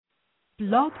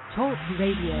Blog Talk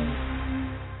Radio.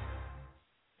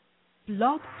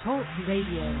 Blog Talk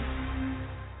Radio.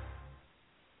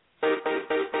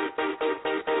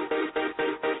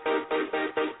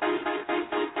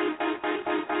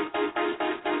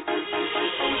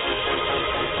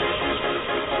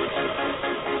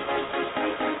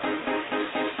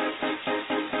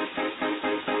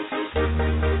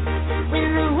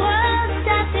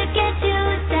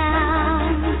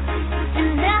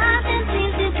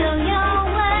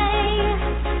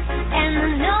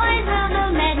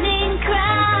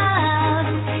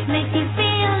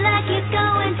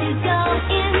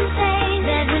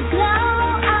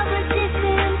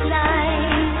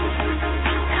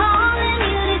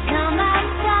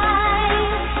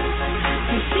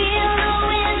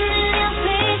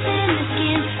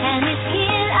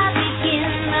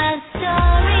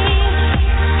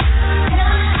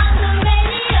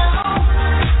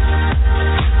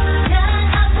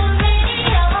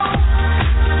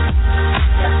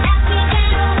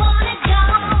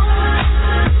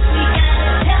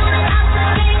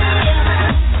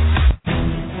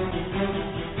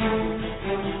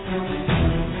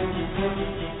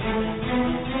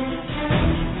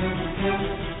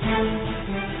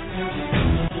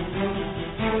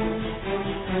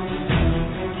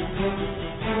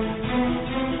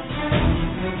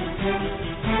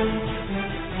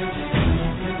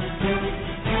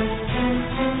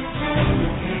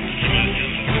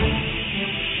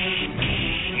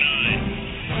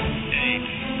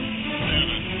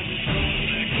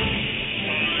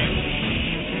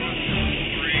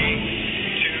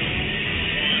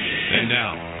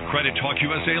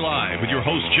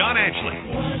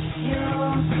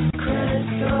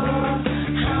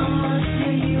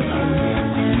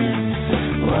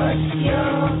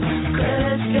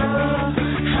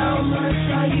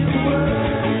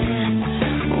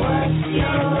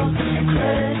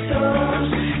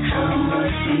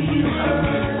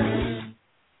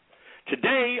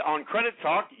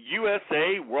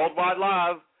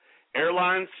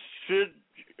 Airlines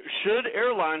should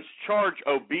airlines charge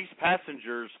obese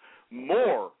passengers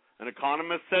more? An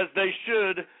economist says they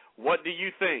should. What do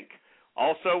you think?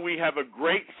 Also, we have a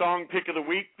great song pick of the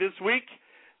week this week.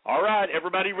 All right,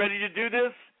 everybody ready to do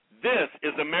this? This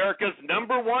is America's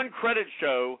 #1 credit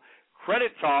show,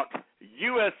 Credit Talk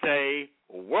USA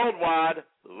Worldwide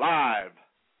Live.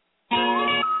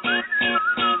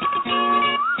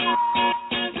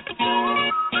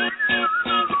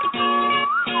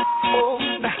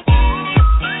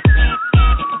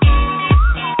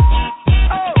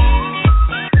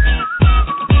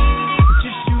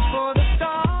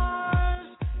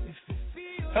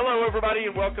 Hello, everybody,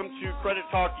 and welcome to Credit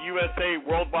Talk USA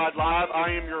Worldwide Live.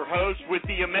 I am your host with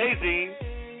the amazing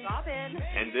Robin,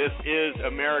 and this is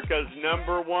America's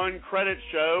 #1 credit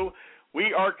show.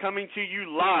 We are coming to you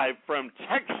live from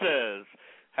Texas.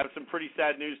 Have some pretty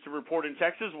sad news to report in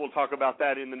Texas. We'll talk about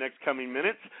that in the next coming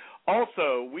minutes.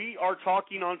 Also, we are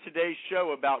talking on today's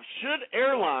show about should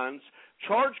airlines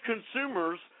charge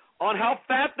consumers on how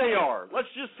fat they are. Let's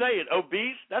just say it,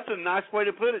 obese. That's a nice way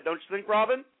to put it, don't you think,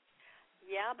 Robin?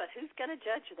 Yeah, but who's going to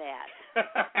judge that?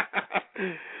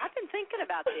 I've been thinking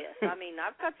about this. I mean,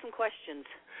 I've got some questions.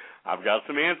 I've got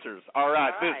some answers. All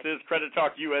right, All right. This is Credit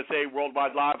Talk USA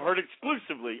Worldwide Live, heard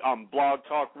exclusively on Blog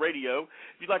Talk Radio.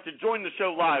 If you'd like to join the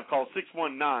show live, call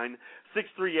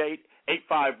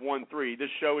 619-638-8513.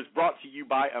 This show is brought to you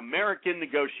by American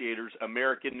Negotiators,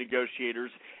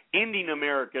 ending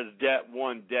America's debt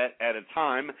one debt at a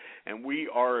time, and we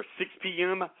are 6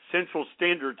 p.m. Central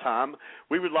Standard Time.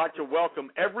 We would like to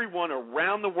welcome everyone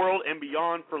around the world and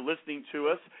beyond for listening to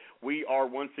us. We are,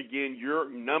 once again, your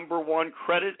 #1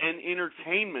 credit and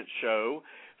entertainment show.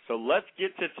 So let's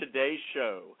get to today's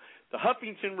show. The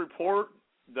Huffington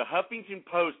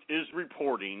Post is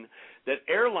reporting that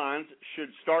airlines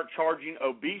should start charging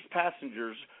obese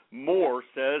passengers more,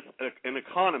 says an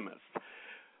economist.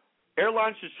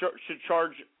 Airlines should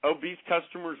charge obese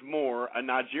customers more. A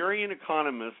Nigerian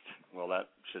economist, well, that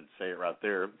should say it right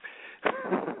there,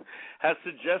 has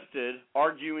suggested,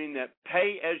 arguing that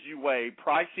pay-as-you-weigh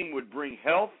pricing would bring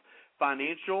health,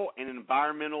 financial, and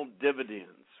environmental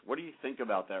dividends. What do you think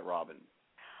about that, Robin?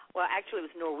 Well, actually,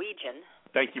 it was Norwegian.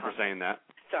 Thank you for saying that.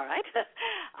 It's all right.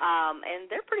 And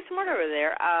they're pretty smart over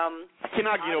there. I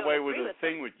cannot get away with a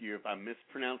thing with you if I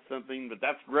mispronounce something, but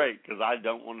that's great because I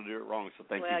don't want to do it wrong, so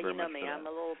thank you very much for that. Well, you know me. I'm a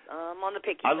little on the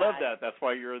picky I side. love that. That's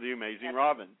why you're the amazing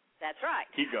Robin. That's right.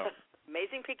 Keep going.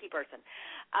 Amazing picky person.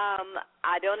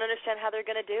 I don't understand how they're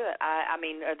going to do it. I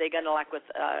mean, are they going to, like, with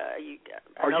are you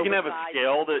going to have a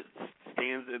scale that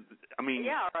stands at, I mean.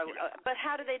 Yeah, but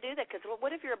how do they do that? Because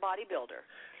what if you're a bodybuilder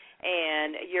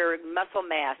and your muscle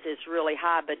mass is really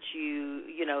high, but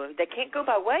you know they can't go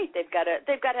by weight. They've got to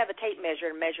have a tape measure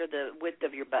and measure the width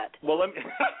of your butt. Well, let me.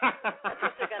 That's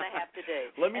what they're going to have to do.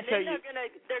 Let me tell you.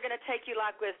 They're going to take you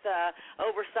like with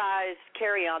oversized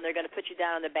carry-on. They're going to put you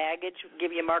down in the baggage,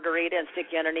 give you a margarita, and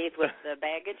stick you underneath with the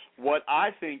baggage. What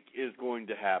I think is going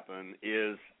to happen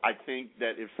is I think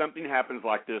that if something happens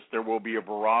like this, there will be a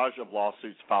barrage of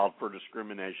lawsuits filed for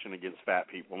discrimination against fat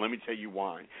people. Let me tell you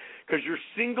why. Because you're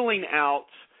singling out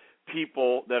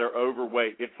people that are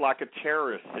overweight. It's like a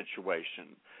terrorist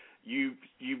situation. You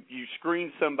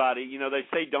screen somebody, you know, they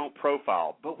say don't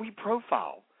profile, but we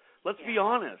profile. Let's be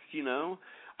honest, you know.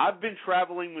 I've been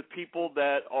traveling with people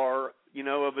that are, you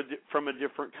know, from a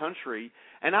different country,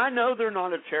 and I know they're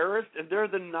not a terrorist, and they're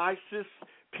the nicest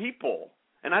people.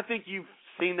 And I think you've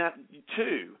seen that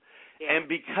too. Yeah. And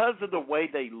because of the way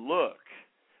they look,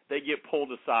 they get pulled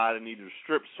aside and either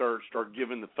strip searched or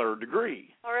given the third degree.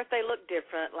 Or if they look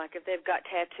different, like if they've got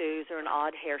tattoos or an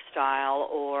odd hairstyle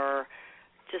or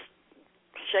just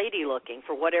shady looking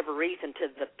for whatever reason to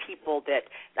the people that,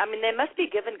 I mean, they must be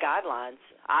given guidelines.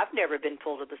 I've never been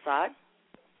pulled to the side.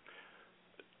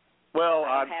 Well,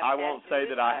 I won't say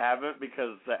that I haven't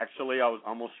because actually I was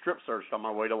almost strip searched on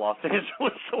my way to Los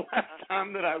Angeles the last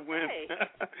time that I went. Hey.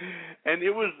 And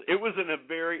it was in a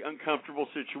very uncomfortable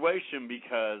situation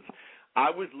because I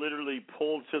was literally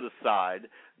pulled to the side.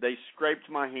 They scraped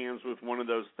my hands with one of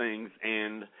those things,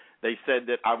 and they said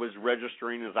that I was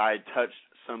registering as I had touched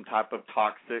some type of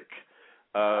toxic,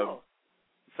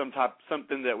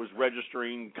 something that was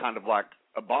registering kind of like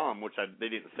a bomb, which they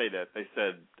didn't say that. They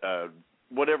said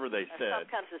whatever they said.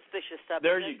 Some kind of suspicious stuff.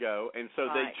 There you go. And so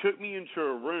they took me into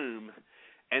a room,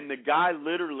 and the guy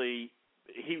literally,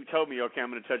 he told me, okay, I'm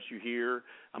going to touch you here.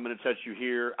 I'm going to touch you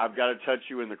here. I've got to touch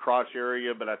you in the crotch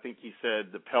area, but I think he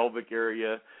said the pelvic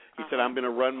area. He said, I'm going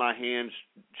to run my hands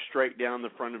straight down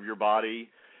the front of your body.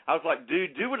 I was like,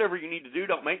 dude, do whatever you need to do.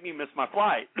 Don't make me miss my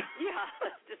flight. Yeah,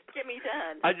 just get me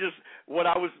done. What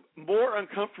I was more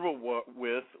uncomfortable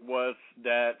with was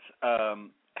that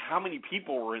how many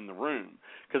people were in the room,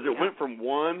 because it went from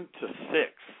 1 to 6.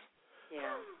 Yeah.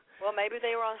 Well, maybe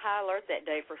they were on high alert that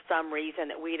day for some reason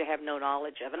that we'd have no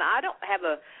knowledge of. And I don't have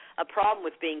a problem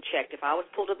with being checked. If I was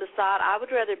pulled to the side, I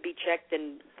would rather be checked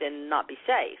than not be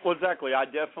safe. Well, exactly. I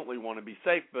definitely want to be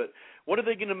safe, but what are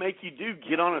they going to make you do,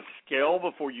 get on a scale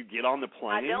before you get on the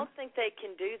plane? I don't think they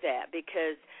can do that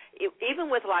because even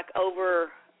with, like,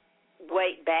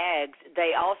 overweight bags,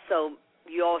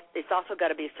 it's also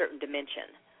got to be a certain dimension.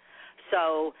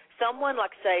 So someone,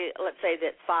 let's say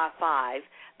that's 5'5",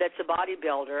 that's a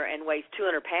bodybuilder and weighs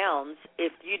 200 pounds,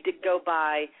 if you did go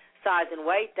by size and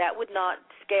weight, that would not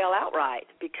scale out right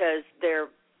because their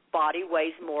body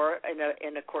weighs more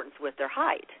in accordance with their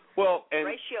height. Well, the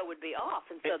ratio would be off,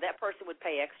 and so that person would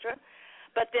pay extra.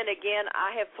 But then again,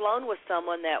 I have flown with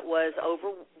someone that was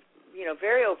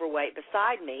very overweight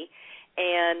beside me,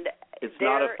 and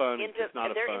they're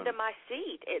into my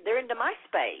seat. They're into my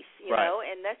space, you know,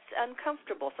 and that's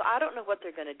uncomfortable. So I don't know what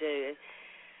they're going to do.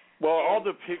 Well, all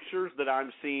the pictures that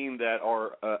I'm seeing that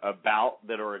are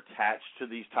attached to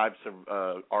these types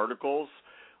of articles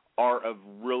are of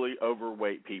really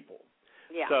overweight people.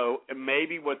 Yeah. So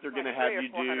maybe what they're going to have you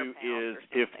do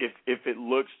is if it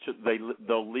looks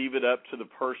they'll leave it up to the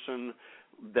person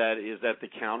that is at the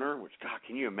counter, which, God,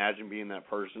 can you imagine being that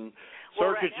person?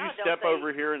 Well, Sir, could you step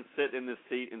over here and sit in this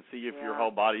seat and see if your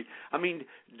whole body, I mean,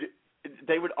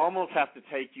 they would almost have to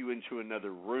take you into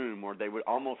another room, or they would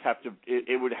almost have to,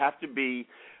 it would have to be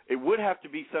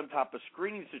some type of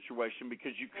screening situation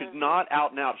because you could not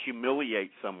out and out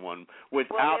humiliate someone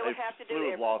without a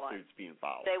slew of lawsuits being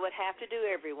filed. They would have to do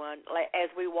everyone. Like, as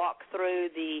we walk through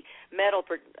the metal,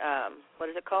 what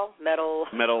is it called? Metal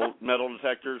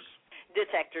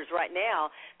detectors right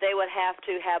now, they would have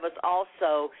to have us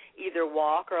also either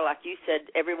walk or, like you said,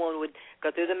 everyone would go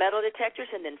through the metal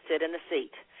detectors and then sit in the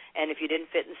seat. And if you didn't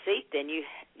fit in the seat, then you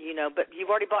know, but you've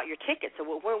already bought your ticket, so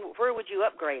where would you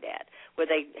upgrade at? Would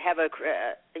they have a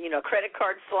credit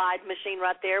card slide machine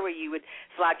right there where you would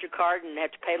slide your card and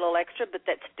have to pay a little extra? But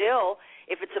that's still,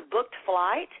 if it's a booked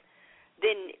flight,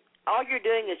 then all you're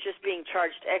doing is just being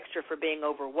charged extra for being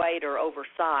overweight or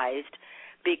oversized,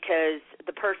 because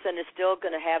the person is still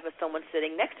going to have someone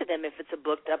sitting next to them if it's a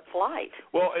booked-up flight.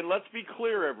 Well, and let's be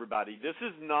clear, everybody. This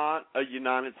is not a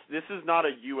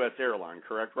U.S. airline,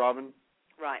 correct, Robin?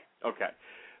 Right. Okay.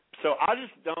 So I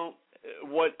just don't –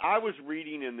 what I was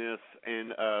reading in this,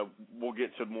 and we'll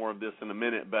get to more of this in a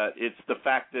minute, but it's the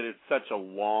fact that it's such a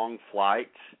long flight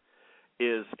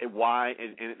is why –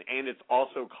 and it's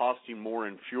also costing more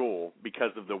in fuel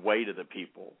because of the weight of the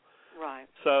people. Right.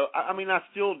 So, I mean, I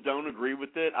still don't agree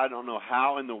with it. I don't know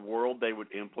how in the world they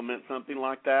would implement something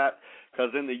like that,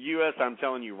 because in the U.S., I'm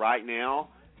telling you right now,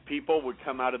 people would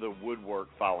come out of the woodwork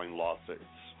filing lawsuits.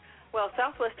 Well,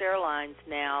 Southwest Airlines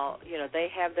now, they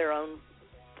have their own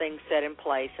things set in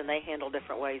place, and they handle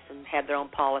different ways and have their own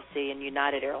policy, and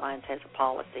United Airlines has a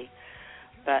policy.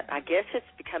 But I guess it's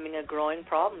becoming a growing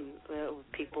problem.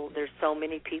 People, there's so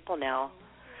many people now.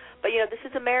 But, this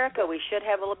is America. We should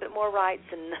have a little bit more rights,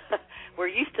 and we're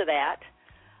used to that.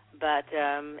 But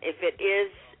if it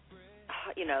is,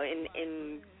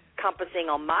 encompassing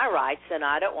on my rights, then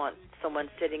I don't want someone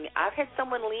sitting. I've had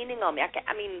someone leaning on me.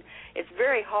 I mean, it's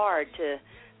very hard to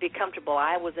be comfortable.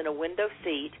 I was in a window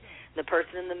seat. The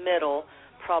person in the middle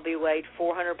probably weighed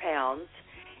 400 pounds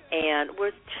and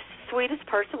was just the sweetest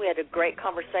person. We had a great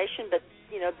conversation, but,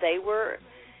 they were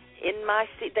in my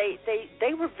seat.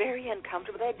 They were very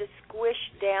uncomfortable. They had to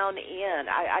squish down in.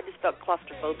 I just felt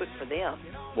claustrophobic for them.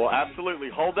 Well, absolutely.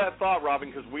 Hold that thought, Robin,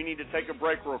 because we need to take a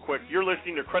break real quick. You're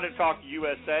listening to Credit Talk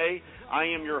USA. I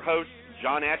am your host,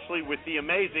 John Ashley, with the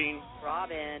amazing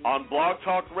Robin on Blog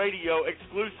Talk Radio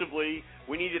exclusively.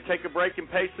 We need to take a break and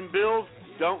pay some bills.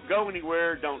 Don't go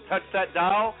anywhere. Don't touch that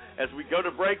dial. As we go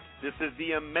to break, this is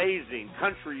the amazing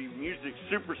country music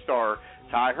superstar,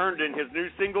 Ty Herndon, his new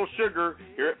single, Sugar,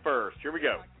 here at First. Here we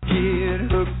go. Get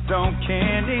hooked on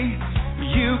candy.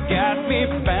 You got me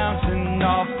bouncing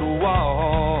off the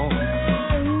wall.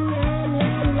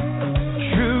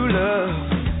 True love,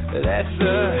 that's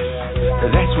us.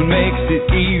 That's what makes it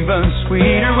even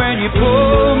sweeter when you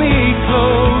pull me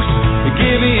close.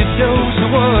 Give me a dose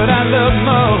of what I love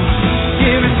most.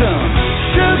 Give me some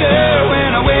sugar when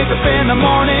I wake up in the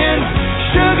morning.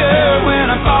 Sugar when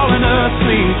I'm falling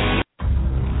asleep.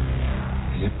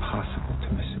 Is it possible to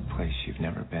miss a place you've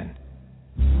never been?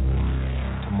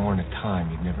 To mourn a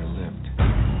time you've never lived?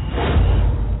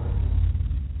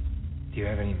 Do you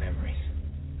have any memories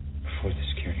before the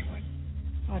security went?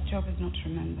 Our job is not to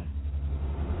remember.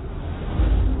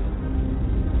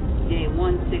 Day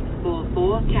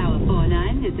 1644, Tower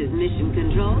 49, this is Mission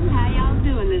Control. How y'all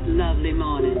doing this lovely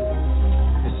morning?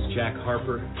 This is Jack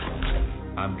Harper.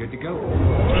 I'm good to go.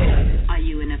 Are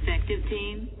you an effective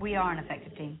team? We are an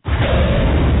effective team. 60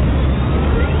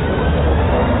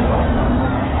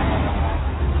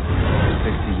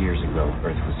 years ago,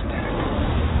 Earth was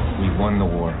attacked. We won the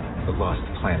war, but lost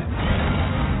the planet.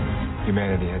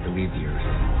 Humanity had to leave the Earth.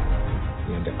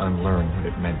 We had to unlearn what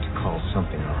it meant to call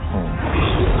something our home.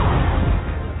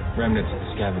 Remnants of the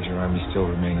scavenger army still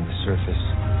remain on the surface.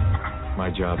 My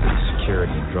job is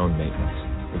security and drone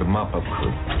maintenance with a mop-up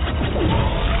crew.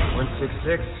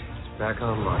 166 is back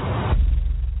online.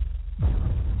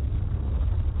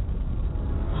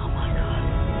 Oh my God.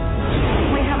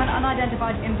 We have an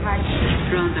unidentified impact.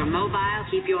 Drones are mobile.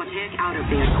 Keep your tech out of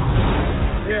there.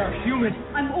 They are human.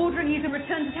 I'm ordering you to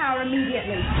return to tower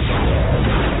immediately.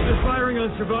 They're firing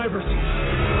on survivors.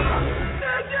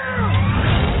 They're down!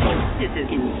 This is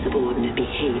insubordinate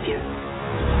behavior.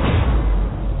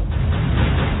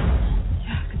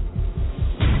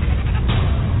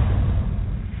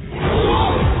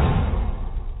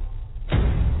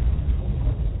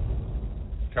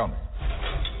 Tell me,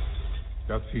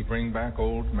 does he bring back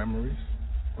old memories?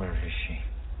 Where is she?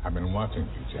 I've been watching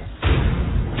you, Jack.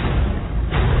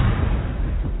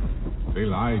 They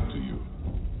lied to you.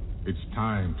 It's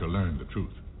time to learn the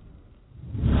truth.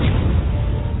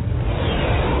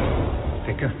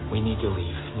 Vicar, we need to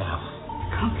leave now.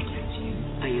 Confidence you.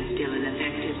 Are you still an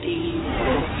effective team?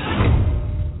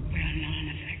 We're not an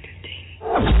effective team.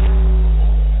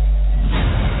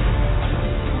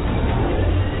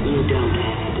 You don't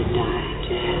have to die,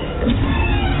 Jack.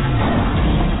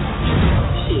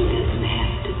 She doesn't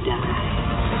have to die.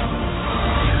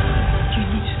 You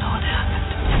need to know what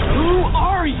happened. Who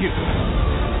are you?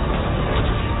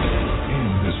 In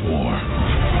this war,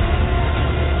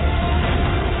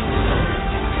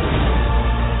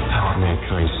 how are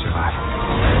mankind to survive?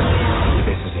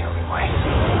 This is the only way.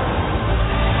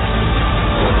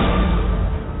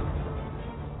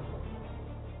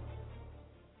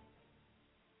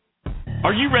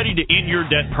 Are you ready to end your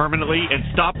debt permanently and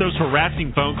stop those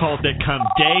harassing phone calls that come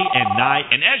day and night?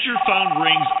 And as your phone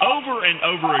rings over and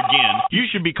over again, you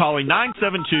should be calling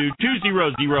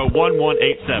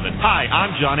 972-200-1187. Hi,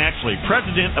 I'm John Ashley,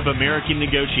 President of American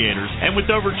Negotiators. And with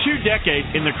over 2 decades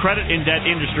in the credit and debt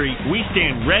industry, we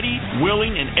stand ready,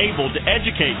 willing, and able to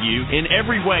educate you in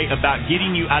every way about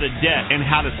getting you out of debt and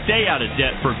how to stay out of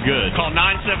debt for good. Call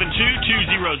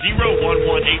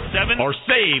 972-200-1187 or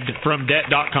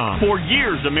savedfromdebt.com. For years,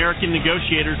 years, American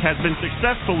Negotiators has been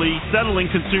successfully settling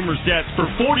consumers' debts for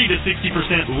 40 to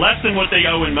 60% less than what they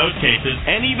owe in most cases,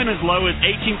 and even as low as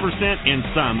 18% in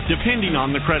some, depending on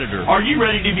the creditor. Are you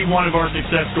ready to be one of our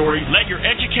success stories? Let your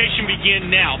education begin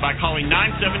now by calling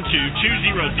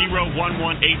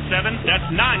 972-200-1187. That's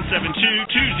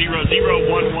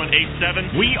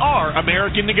 972-200-1187. We are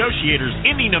American Negotiators,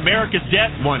 ending America's debt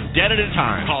one debt at a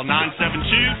time. Call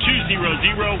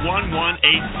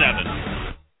 972-200-1187.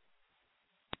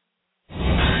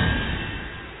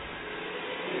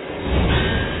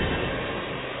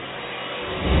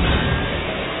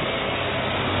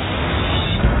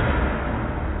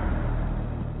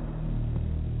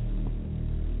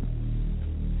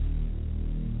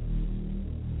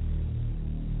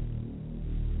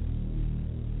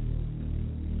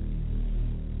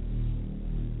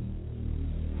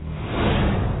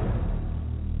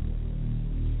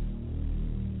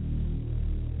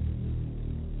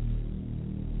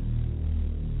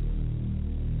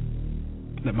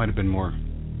 That might have been more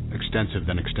extensive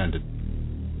than extended.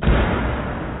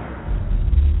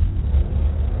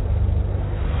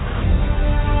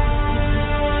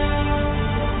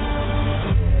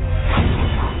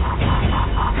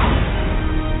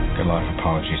 Got a lot of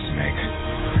apologies to make.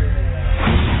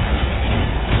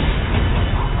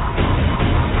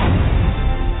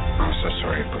 I'm so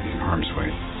sorry to put you in harm's way.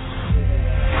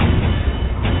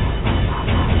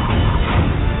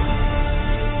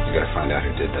 You gotta find out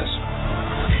who did this.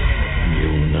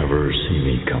 You'll never see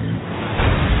me coming.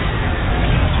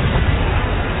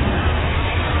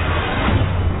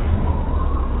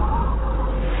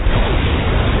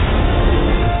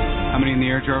 How many in the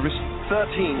air, Jarvis?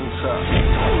 13, sir.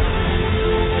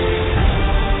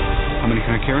 How many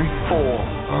can I carry? 4.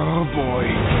 Oh, boy.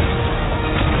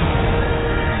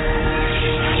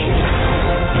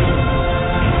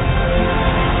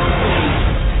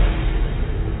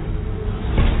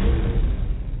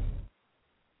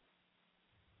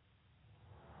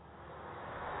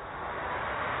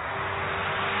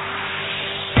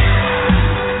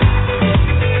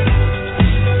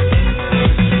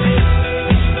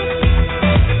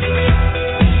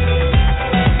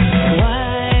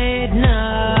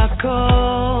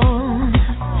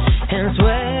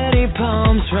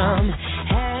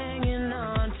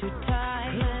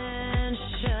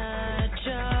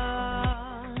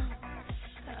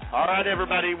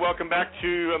 Welcome back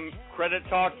to Credit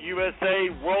Talk USA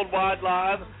Worldwide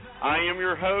Live. I am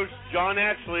your host, John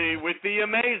Ashley, with the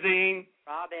amazing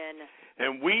Robin.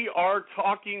 And we are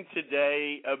talking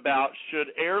today about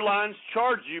should airlines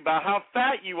charge you by how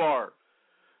fat you are.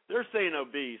 They're saying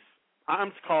obese.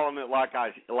 I'm calling it like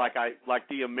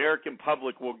the American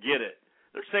public will get it.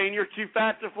 They're saying you're too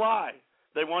fat to fly.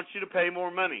 They want you to pay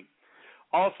more money.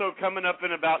 Also, coming up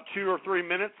in about 2 or 3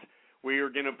 minutes, we are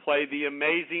going to play the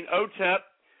amazing OTEP.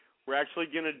 We're actually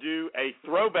going to do a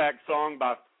throwback song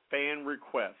by fan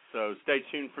request, so stay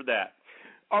tuned for that.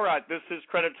 All right, this is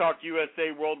Credit Talk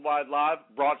USA Worldwide Live,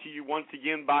 brought to you once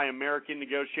again by American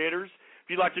Negotiators.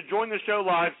 If you'd like to join the show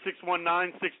live,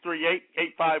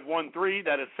 619-638-8513.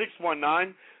 That is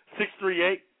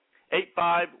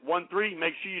 619-638-8513.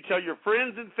 Make sure you tell your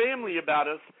friends and family about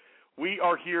us. We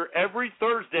are here every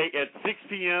Thursday at 6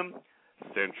 p.m.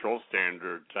 Central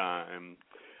Standard Time.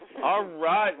 All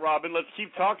right, Robin, let's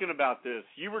keep talking about this.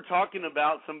 You were talking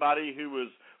about somebody who was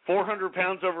 400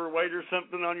 pounds overweight or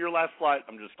something on your last flight.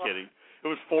 I'm just kidding. It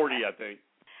was 40, I think.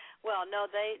 Well, no,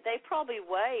 they probably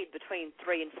weighed between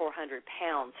 300 and 400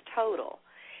 pounds total.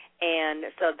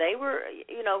 And so they were,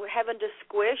 having to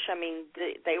squish. I mean,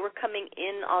 they were coming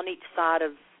in on each side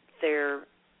of their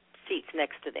seats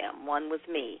next to them. One was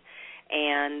me.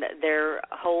 And their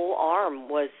whole arm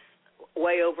was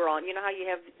way over on, you know how you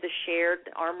have the shared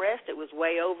armrest? It was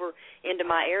way over into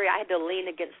my area. I had to lean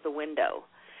against the window.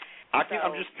 I'm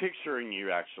just picturing you,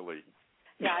 actually.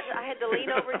 Yeah, I had to lean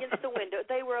over against the window.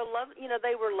 They were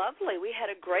they were lovely. We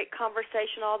had a great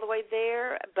conversation all the way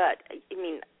there, but I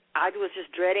mean, I was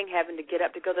just dreading having to get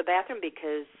up to go to the bathroom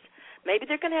because maybe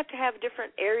they're going to have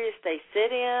different areas they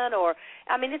sit in, or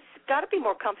I mean, it's got to be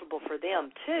more comfortable for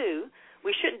them too.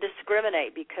 We shouldn't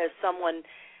discriminate because someone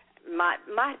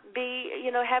might be,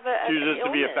 have chooses to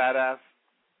be a fat ass.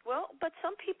 Well, but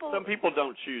some people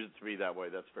don't choose to be that way.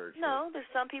 That's very true. No, there's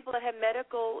some people that have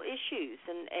medical issues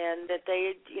and that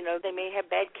they may have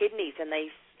bad kidneys and they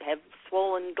have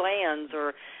swollen glands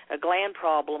or a gland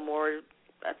problem or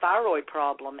a thyroid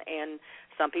problem, and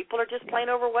some people are just plain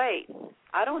overweight.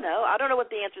 I don't know what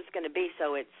the answer is going to be,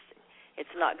 so it's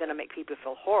not going to make people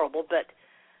feel horrible,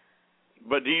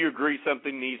 but do you agree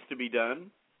something needs to be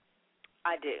done?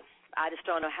 I do. I just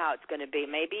don't know how it's going to be.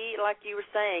 Maybe, like you were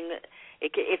saying,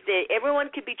 everyone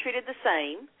could be treated the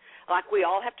same. Like we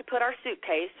all have to put our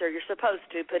suitcase, or you're supposed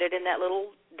to put it in that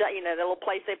little, the little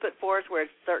place they put for us where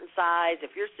it's a certain size.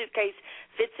 If your suitcase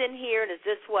fits in here and is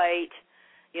this weight,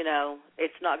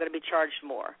 it's not going to be charged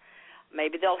more.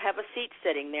 Maybe they'll have a seat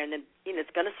sitting there, and then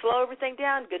it's going to slow everything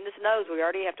down. Goodness knows we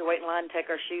already have to wait in line and take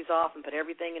our shoes off and put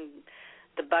everything in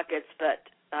the buckets, but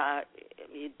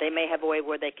they may have a way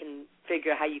where they can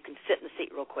figure out how you can sit in the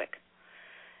seat real quick.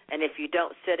 And if you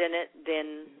don't sit in it,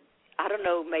 then I don't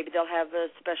know, maybe they'll have a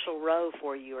special row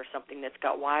for you or something that's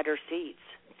got wider seats.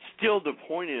 Still, the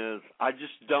point is, I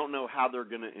just don't know how they're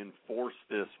going to enforce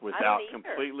this without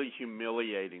completely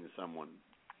humiliating someone.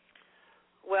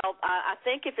 Well, I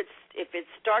think if it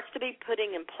starts to be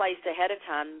putting in place ahead of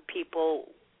time, people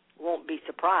won't be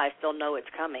surprised. They'll know it's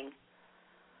coming.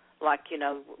 Like,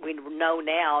 we know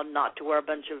now not to wear a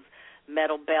bunch of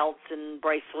metal belts and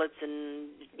bracelets and,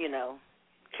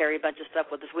 carry a bunch of stuff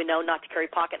with us. We know not to carry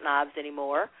pocket knives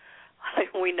anymore.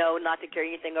 We know not to carry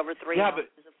anything over 3 ounces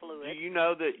of fluid. Do you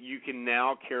know that you can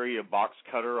now carry a box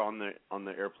cutter on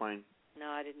the airplane? No,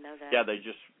 I didn't know that. Yeah, they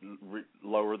just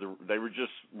lowered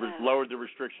the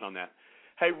restriction on that.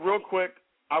 Hey, real quick,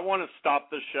 I want to stop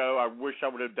the show. I wish I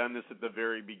would have done this at the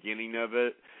very beginning of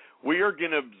it. We are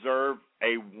going to observe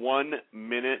a 1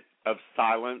 minute of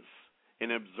silence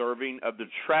in observing of the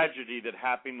tragedy that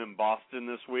happened in Boston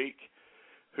this week.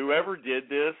 Whoever did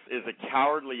this is a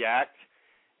cowardly act,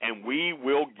 and we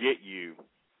will get you.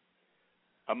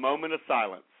 A moment of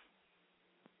silence.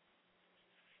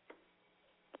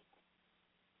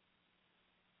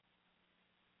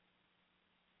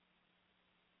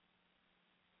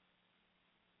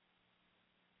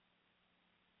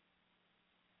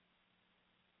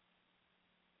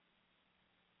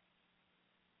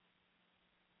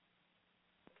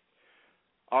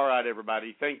 All right,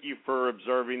 everybody. Thank you for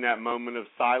observing that moment of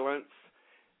silence.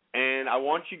 And I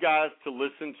want you guys to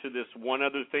listen to this one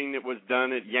other thing that was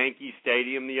done at Yankee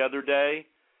Stadium the other day.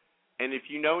 And if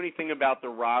you know anything about the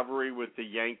rivalry with the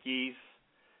Yankees,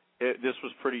 this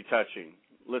was pretty touching.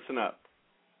 Listen up.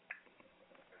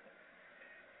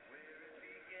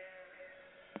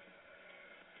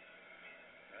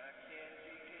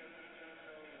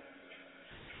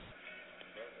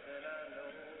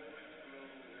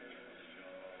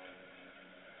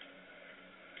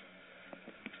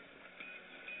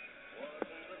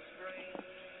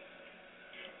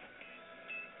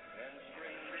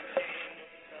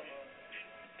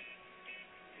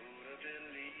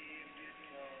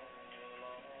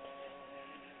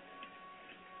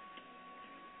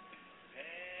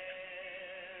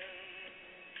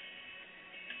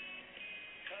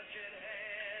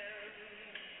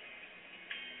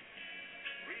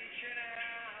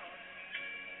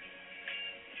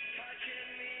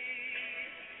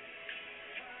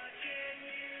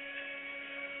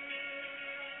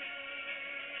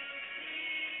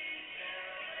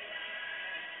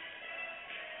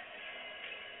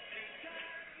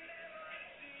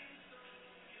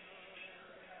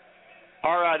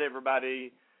 All right,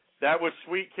 everybody. That was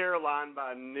Sweet Caroline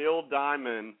by Neil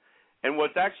Diamond. And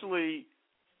what's actually,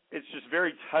 it's just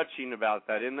very touching about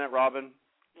that. Isn't that, Robin?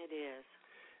 It is.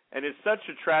 And it's such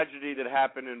a tragedy that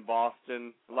happened in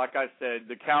Boston. Like I said,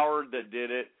 the coward that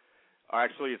did it,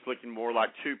 actually it's looking more like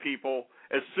 2 people.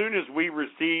 As soon as we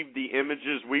receive the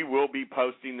images, we will be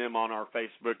posting them on our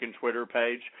Facebook and Twitter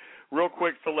page. Real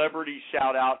quick celebrity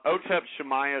shout out. Otep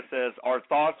Shemaiah says, our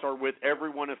thoughts are with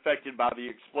everyone affected by the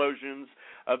explosions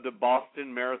of the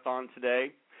Boston Marathon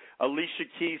today. Alicia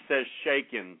Key says,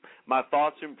 shaken. My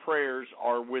thoughts and prayers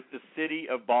are with the city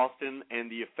of Boston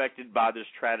and the affected by this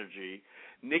tragedy.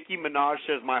 Nicki Minaj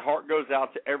says, my heart goes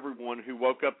out to everyone who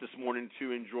woke up this morning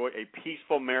to enjoy a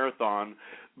peaceful marathon,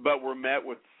 but were met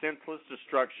with senseless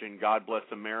destruction. God bless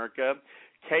America.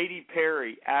 Katy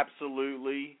Perry,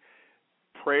 absolutely.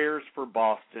 Prayers for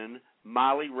Boston.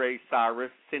 Miley Ray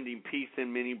Cyrus, sending peace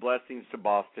and many blessings to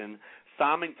Boston.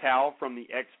 Simon Cowell from the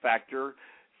X Factor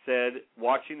said,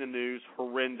 watching the news,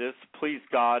 horrendous. Please,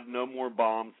 God, no more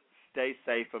bombs. Stay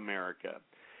safe, America.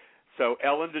 So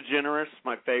Ellen DeGeneres,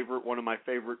 one of my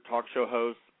favorite talk show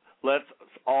hosts, let's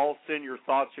all send your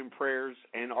thoughts and prayers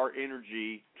and our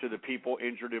energy to the people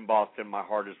injured in Boston. My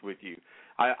heart is with you.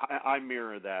 I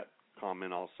mirror that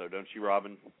comment also, don't you,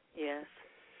 Robin? Yes.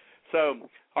 So,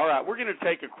 all right, we're going to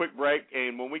take a quick break,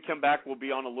 and when we come back, we'll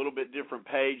be on a little bit different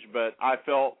page, but I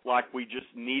felt like we just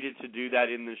needed to do that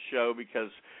in this show because,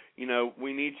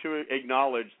 we need to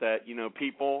acknowledge that,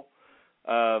 people,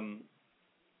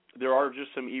 there are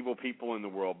just some evil people in the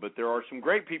world, but there are some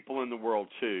great people in the world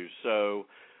too. So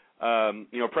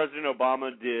President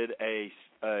Obama did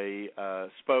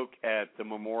spoke at the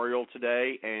memorial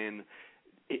today, and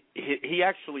he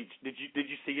actually did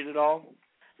you see it at all?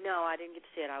 No, I didn't get to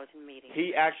see it. I was in a meeting.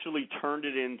 He actually turned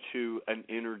it into an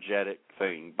energetic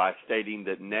thing by stating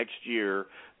that next year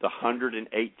the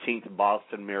 118th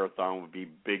Boston Marathon would be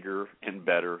bigger and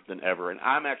better than ever. And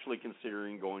I'm actually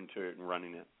considering going to it and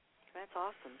running it. That's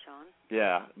awesome, John.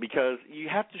 Yeah, because you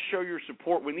have to show your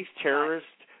support. When these terrorists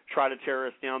try to tear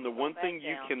us down, the one thing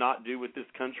you cannot do with this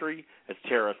country is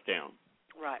tear us down.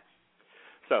 Right.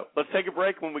 So let's take a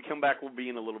break. When we come back, we'll be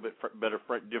in a little bit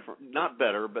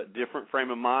different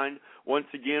frame of mind. Once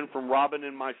again, from Robin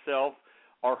and myself,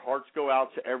 our hearts go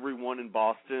out to everyone in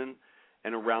Boston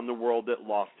and around the world that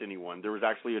lost anyone. There was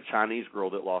actually a Chinese girl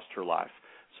that lost her life.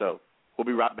 So we'll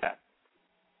be right back.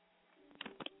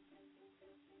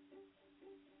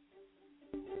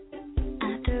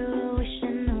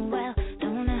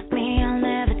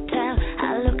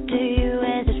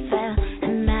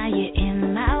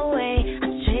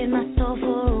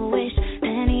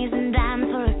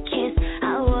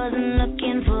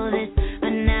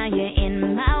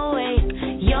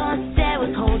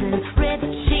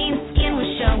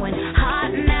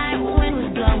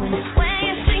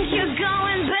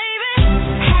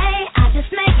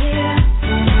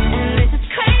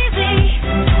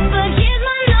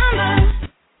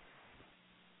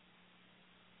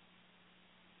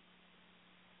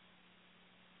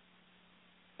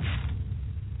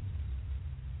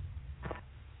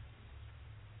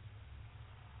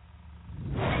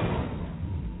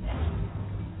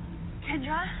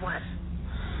 What?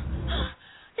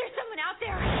 There's someone out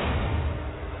there.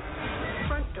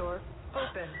 Front door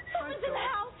open. Someone's in the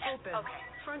house. Open. Okay.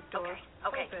 Front door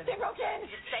Okay. open. They broke in.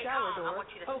 Just stay Shower calm. door I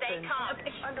want you to open. stay calm.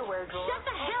 Underwear drawer. Shut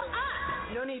the hell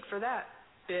up. No need for that,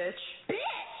 bitch.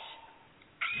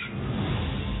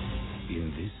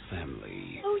 In this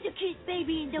family, Who's the cutest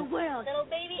baby in the world? Little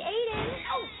baby Aiden.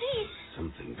 Oh, jeez.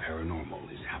 something paranormal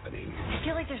is happening. I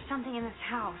feel like there's something in this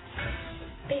house.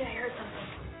 Babe, I heard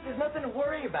something. There's nothing to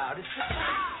worry about. It's just...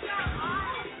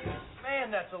 Man,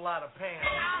 that's a lot of pain.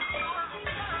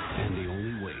 And the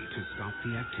only way to stop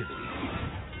the activity...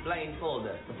 Blaine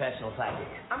Folder, professional psychic.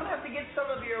 I'm going to have to get some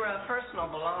of your personal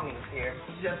belongings here,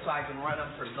 just so I can run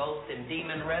up for ghost and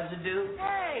demon residue.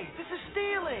 Hey, this is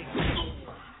stealing.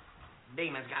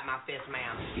 Demon's got my fist,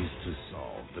 ma'am. is to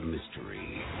solve the mystery.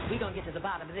 We're going to get to the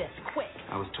bottom of this, quick.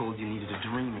 I was told you needed a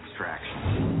dream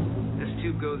extraction. This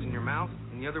tube goes in your mouth,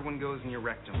 and the other one goes in your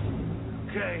rectum.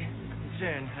 Okay, it's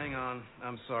in. Hang on.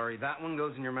 I'm sorry. That one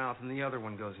goes in your mouth, and the other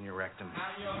one goes in your rectum.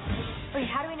 Wait,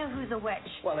 how do we know who's a witch?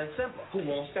 Well, it's simple. Who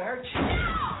wants to hurt you?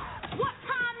 What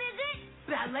time is it?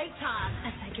 Ballet time.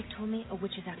 A psychic told me a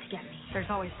witch is out to get me. There's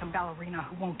always some ballerina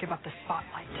who won't give up the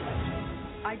spotlight.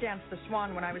 I danced the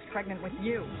swan when I was pregnant with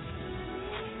you.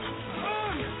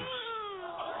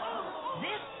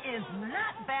 This is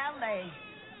not ballet.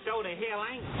 So the hell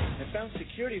ain't. I found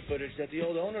security footage that the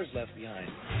old owners left behind.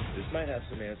 This might have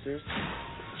some answers.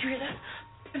 You hear that?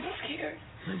 I'm scared.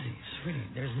 Lindsay, sweetie,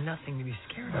 there's nothing to be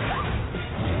scared of.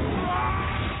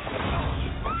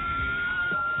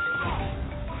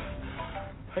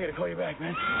 I gotta call you back,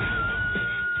 man.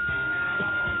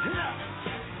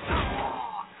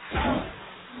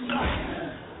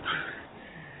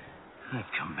 I've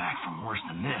come back from worse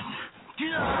than this.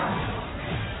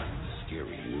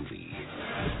 Scary movie.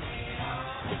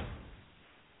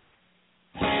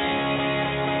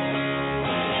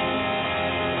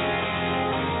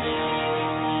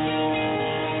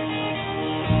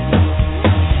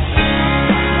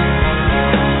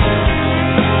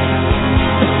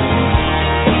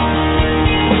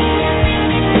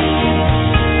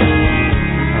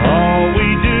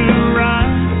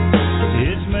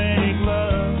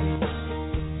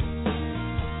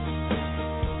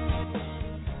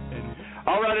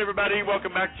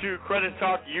 Welcome back to Credit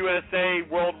Talk USA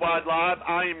Worldwide Live.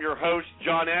 I am your host,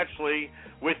 John Ashley,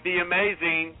 with the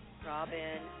amazing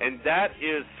Robin. And that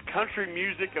is country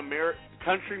music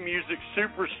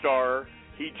superstar.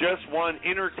 He just won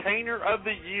Entertainer of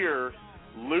the Year,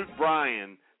 Luke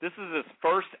Bryan. This is his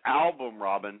first album,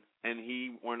 Robin, and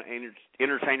he won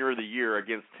Entertainer of the Year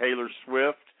against Taylor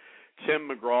Swift, Tim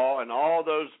McGraw, and all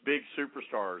those big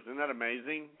superstars. Isn't that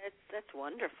amazing? That's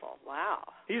wonderful. Wow.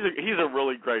 He's a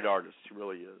really great artist. He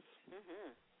really is.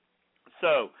 Mm-hmm.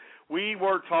 So we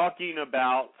were talking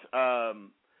about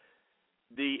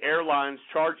the airlines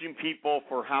charging people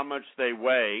for how much they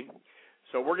weigh.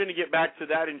 So we're going to get back to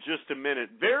that in just a minute.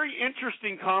 Very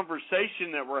interesting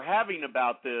conversation that we're having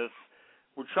about this.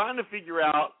 We're trying to figure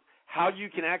out how you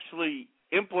can actually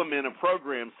implement a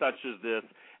program such as this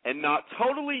and not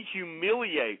totally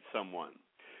humiliate someone.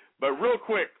 But real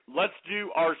quick, let's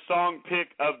do our song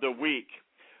pick of the week.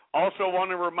 Also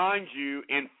want to remind you,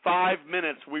 in 5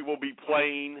 minutes we will be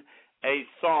playing a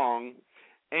song.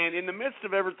 And in the midst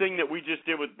of everything that we just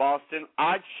did with Boston,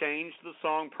 I changed the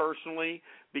song personally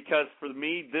because for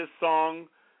me this song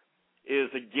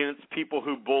is against people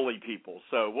who bully people.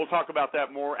 So we'll talk about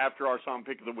that more after our song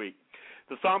pick of the week.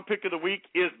 The song pick of the week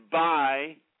is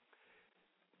by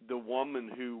the woman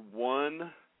who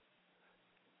won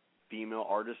Female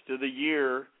Artist of the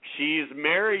Year. She's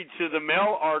married to the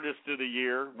Male Artist of the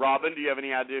Year. Robin, do you have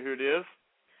any idea who it is?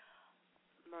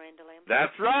 Miranda Lambert.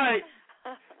 That's right.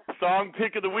 Song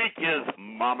pick of the week is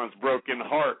Mama's Broken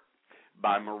Heart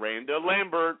by Miranda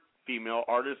Lambert, Female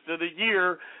Artist of the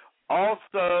Year.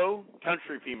 Also,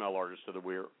 Country Female Artist of the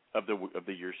Year,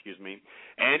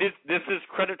 And this is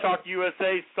Credit Talk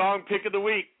USA's Song Pick of the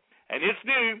Week. And it's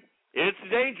new, it's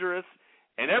dangerous,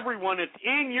 and everyone, it's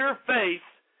in your face.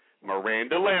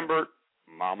 Miranda Lambert,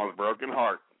 Mama's Broken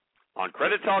Heart. On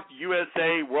Credit Talk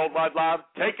USA Worldwide Live,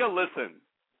 take a listen.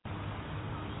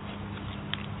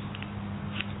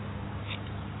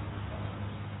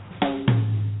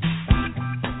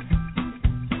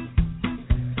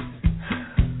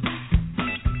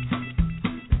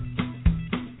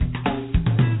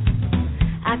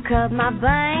 I cut my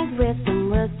bangs with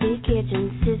some rusty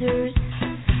kitchen scissors.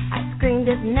 I screamed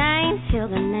his name till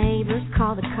the neighbors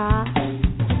called the cops.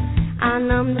 I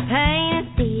numbed the pain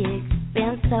at the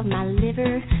expense of my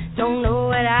liver. Don't know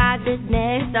what I did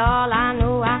next, all I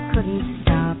know I couldn't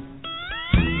stop.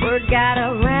 Word got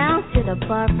around to the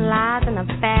butterflies and the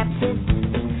Baptists.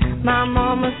 My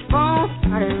mama's phone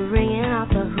started ringing off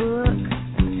the hook.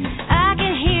 I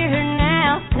can hear her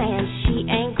now saying she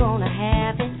ain't gonna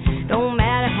have it. Don't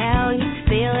matter how you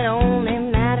feel, it only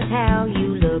matters how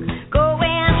you look. Go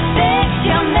and fix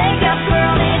your makeup,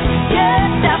 girl, it's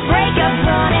just a breakup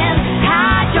running.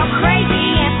 Hide your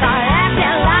crazy and start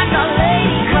acting like a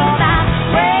lady. 'Cause I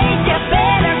raised you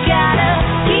better, gotta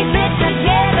keep it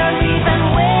together even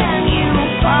when you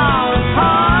fall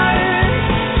apart.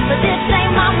 But this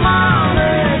ain't my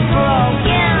mama's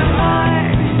broken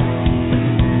heart.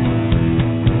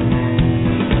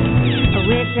 I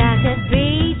wish I could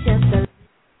be just a...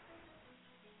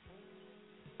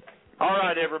 All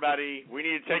right, everybody, we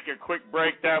need to take a quick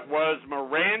break. That was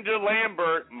Miranda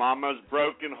Lambert, Mama's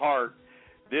Broken Heart.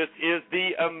 This is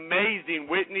the amazing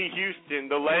Whitney Houston,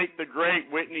 the late, the great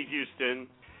Whitney Houston.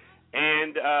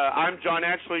 And I'm John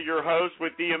Ashley, your host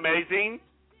with the amazing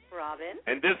Robin.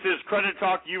 And this is Credit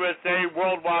Talk USA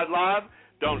Worldwide Live.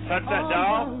 Don't touch that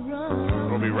dial.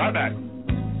 We'll be right back.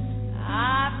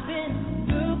 I've been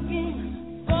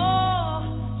looking for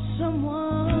someone.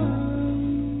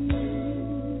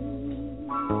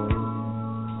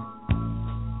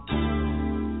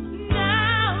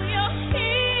 Now you're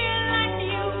here like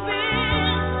you've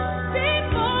been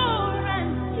before,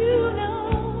 and you know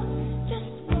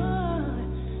just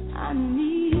what I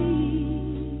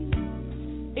need.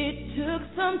 It took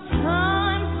some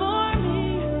time for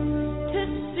me to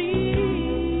see.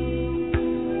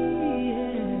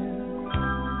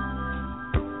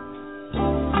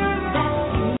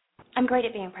 I'm great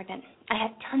at being pregnant. I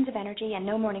have tons of energy and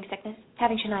no morning sickness.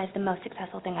 Having Shania is the most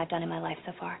successful thing I've done in my life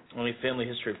so far. Only family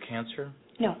history of cancer?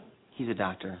 No. He's a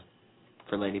doctor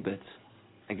for lady bits,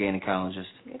 a gynecologist.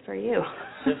 Good for you.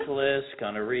 Syphilis,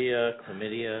 gonorrhea,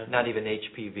 chlamydia. Not even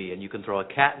HPV, and you can throw a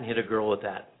cat and hit a girl with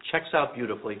that. Checks out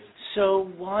beautifully. So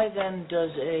why then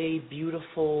does a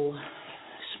beautiful,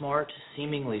 smart,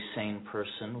 seemingly sane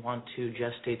person want to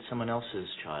gestate someone else's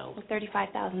child? Well,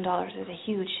 $35,000 is a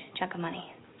huge chunk of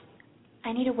money.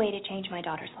 I need a way to change my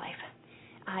daughter's life.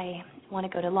 I want to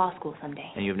go to law school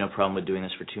someday. And you have no problem with doing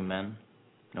this for two men?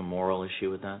 No moral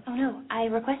issue with that? Oh, no. I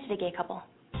requested a gay couple.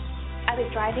 I was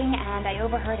driving, and I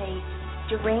overheard a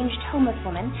deranged homeless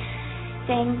woman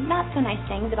saying not so nice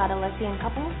things about a lesbian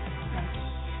couple.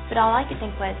 But all I could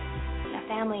think was, a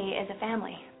family is a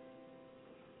family.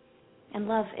 And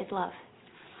love is love.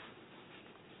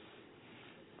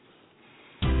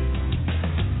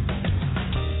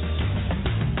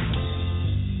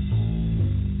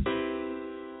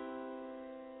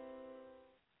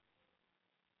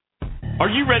 Are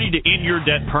you ready to end your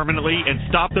debt permanently and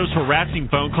stop those harassing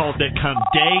phone calls that come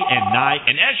day and night?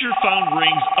 And as your phone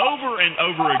rings over and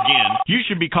over again, you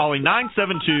should be calling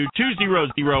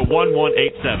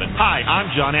 972-200-1187. Hi, I'm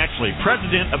John Ashley,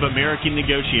 President of American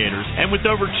Negotiators. And with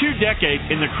over 2 decades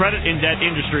in the credit and debt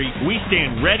industry, we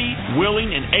stand ready,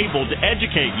 willing, and able to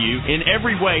educate you in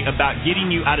every way about getting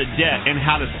you out of debt and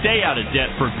how to stay out of debt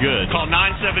for good. Call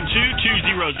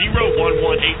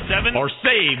 972-200-1187 or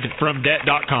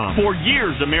savedfromdebt.com. For years,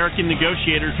 years, American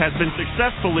Negotiators has been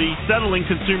successfully settling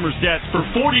consumers' debts for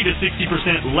 40 to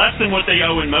 60% less than what they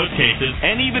owe in most cases,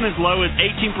 and even as low as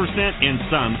 18% in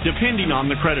some, depending on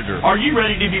the creditor. Are you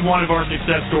ready to be one of our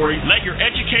success stories? Let your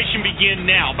education begin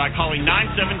now by calling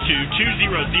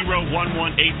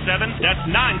 972-200-1187. That's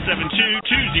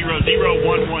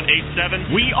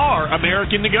 972-200-1187. We are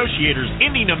American Negotiators,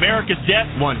 ending America's debt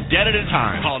one debt at a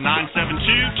time. Call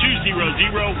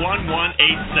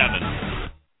 972-200-1187.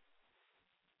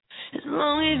 As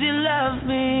long as you love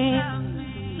me, as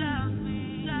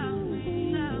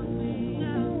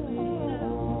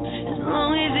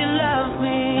long as you love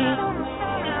me,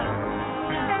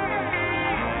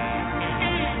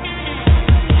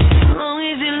 as long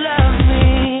as you love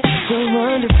me. So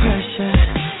under pressure,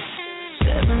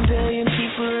 7 billion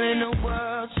people in the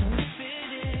world to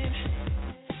fit in.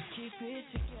 Keep it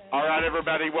together. All right,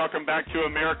 everybody, welcome back to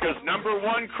America's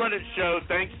 #1 credit show.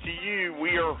 Thanks to you,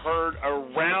 we are heard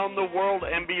around the world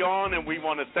and beyond, and we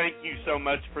want to thank you so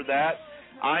much for that.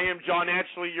 I am John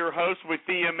Ashley, your host, with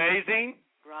the amazing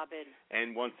Robin.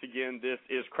 And once again, this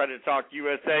is Credit Talk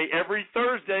USA every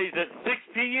Thursdays at 6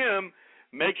 p.m.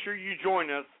 Make sure you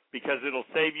join us because it'll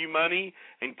save you money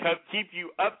and keep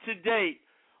you up to date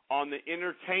on the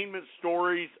entertainment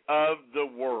stories of the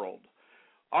world.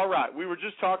 All right, we were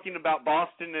just talking about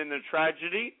Boston and the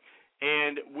tragedy,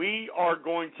 and we are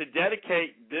going to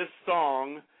dedicate this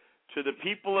song to the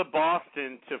people of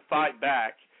Boston to fight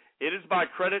back. It is by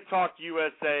Credit Talk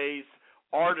USA's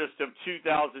Artist of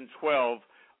 2012,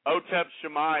 Otep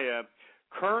Shemaya,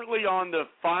 currently on the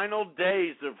final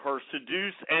days of her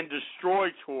Seduce and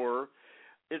Destroy tour.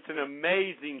 It's an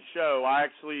amazing show. I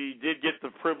actually did get the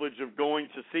privilege of going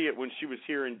to see it when she was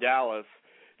here in Dallas.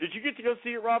 Did you get to go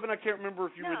see it, Robin? I can't remember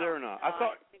if you were there or not. I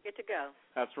thought I didn't get to go.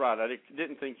 That's right. I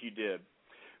didn't think you did.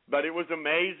 But it was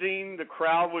amazing. The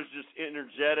crowd was just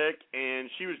energetic, and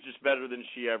she was just better than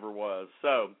she ever was.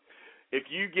 So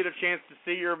if you get a chance to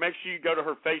see her, make sure you go to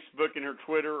her Facebook and her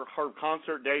Twitter. Her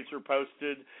concert dates are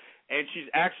posted, and she's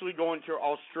actually going to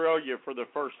Australia for the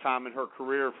first time in her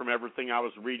career from everything I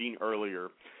was reading earlier.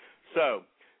 So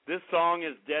this song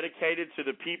is dedicated to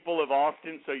the people of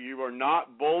Austin, so you are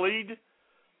not bullied.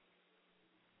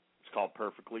 It's called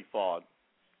Perfectly Flawed,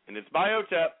 and it's by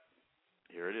Otep.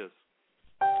 Here it is.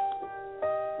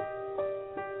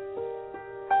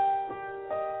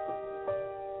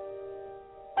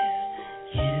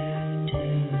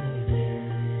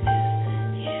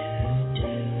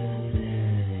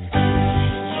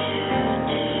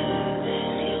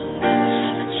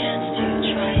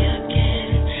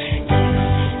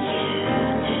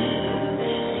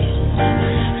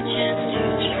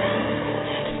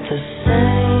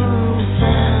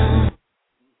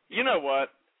 You know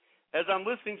what? As I'm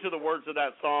listening to the words of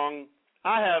that song,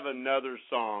 I have another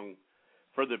song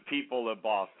for the people of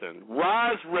Boston.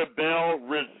 Rise, rebel,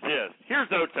 resist. Here's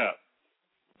Otep.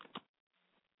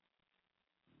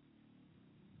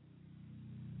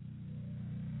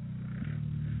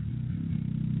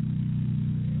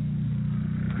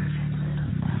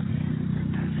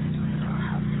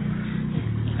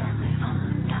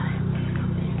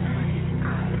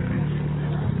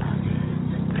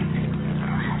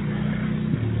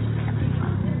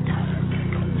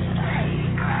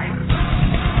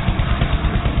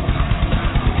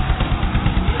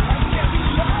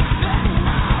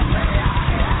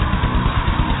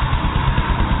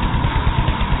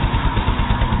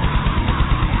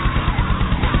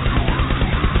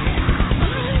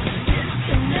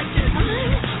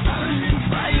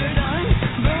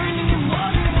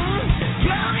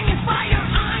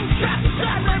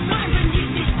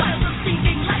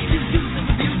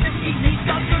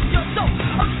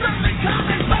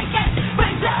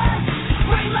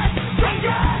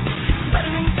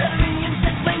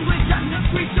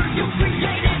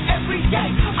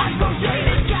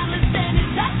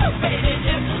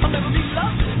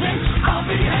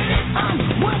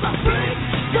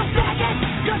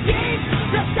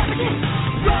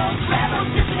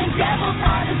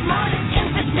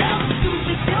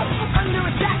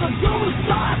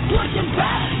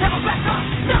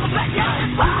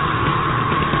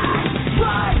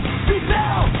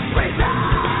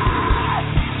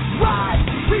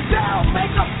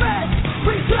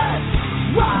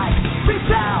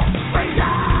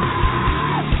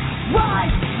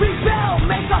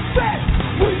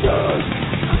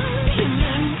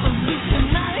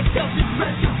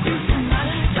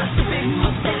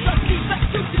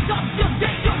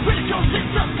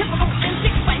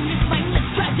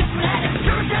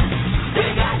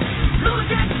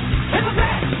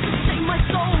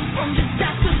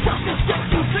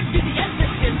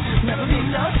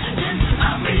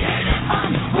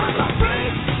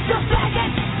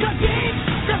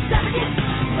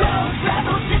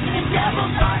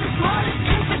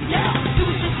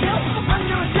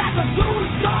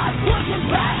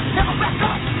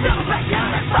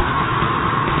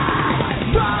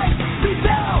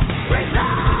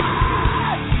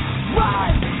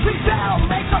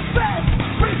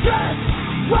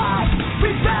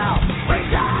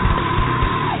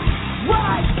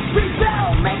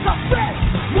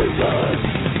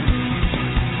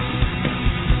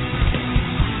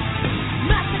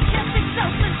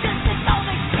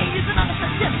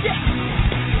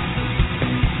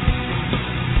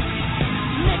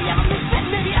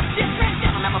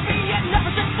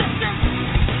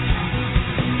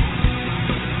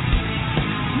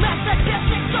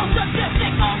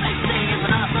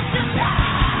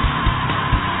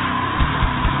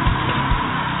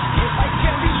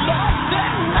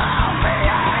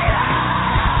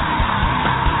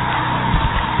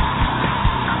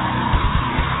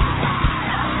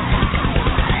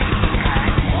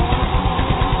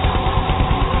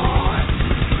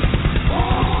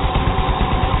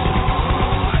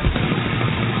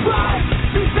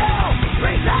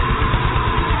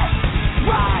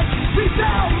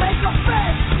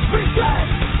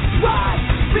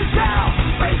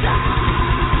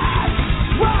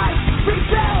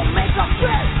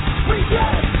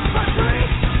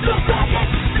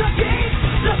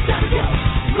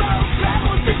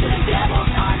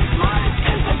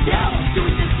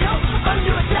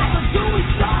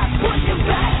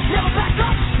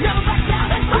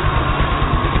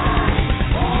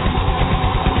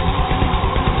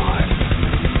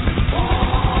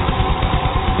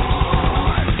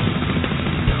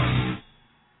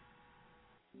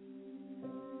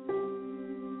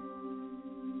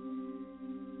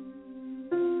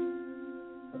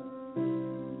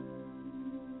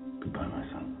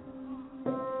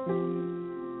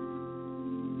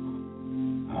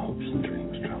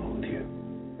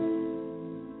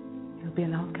 He'll be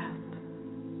an outcast.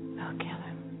 They'll kill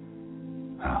him.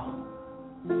 How?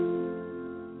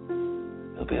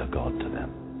 He'll be a god to them.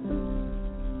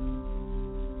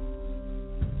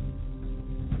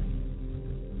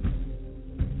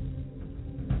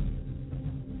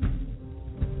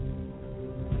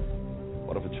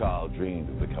 What if a child dreamed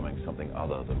of becoming something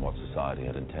other than what society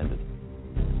had intended?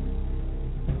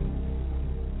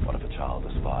 What if a child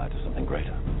aspired to something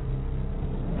greater?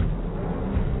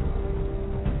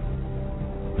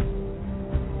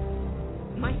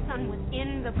 My son was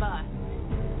in the bus.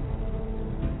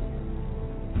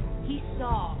 He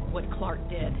saw what Clark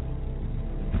did.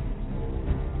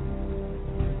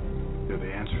 You're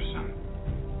the answer, son.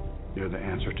 You're the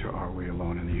answer to are we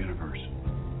alone in the universe?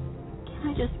 Can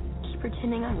I just keep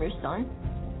pretending I'm your son?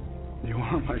 You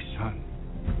are my son.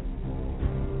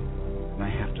 And I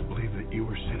have to believe that you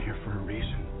were sent here for a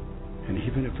reason. And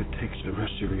even if it takes the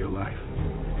rest of your life,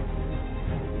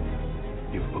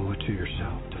 you owe it to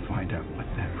yourself to find out what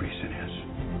that reason is.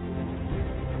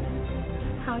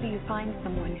 How do you find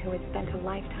someone who has spent a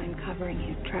lifetime covering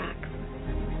his tracks?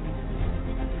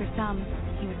 For some,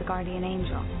 he was a guardian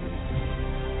angel.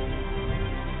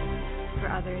 For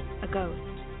others, a ghost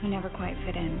who never quite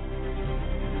fit in.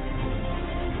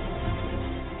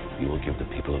 You will give the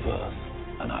people of Earth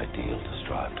an ideal to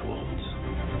strive towards.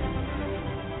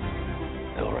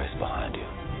 They will race behind you.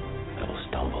 They will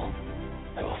stumble.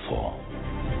 They will fall.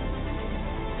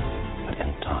 But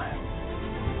in time,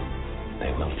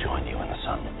 they will join you in the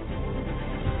sun.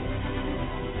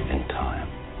 In time,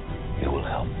 you will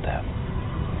help them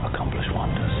accomplish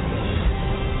wonders.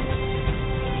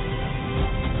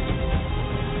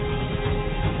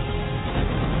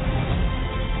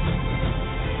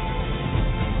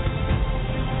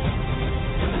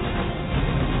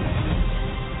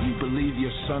 Believe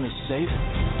your son is safe?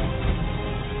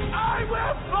 I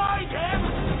will find him!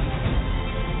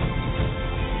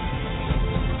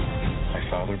 My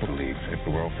father believed if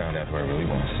the world found out who I really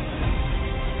was,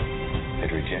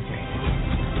 they'd reject me.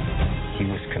 He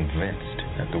was convinced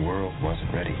that the world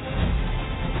wasn't ready.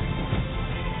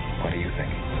 What do you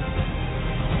think?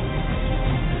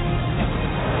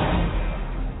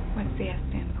 What's the S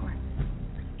stand for?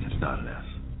 It's not an S.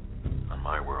 On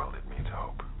my world, it means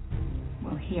hope.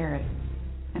 Well, here it's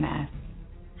an S.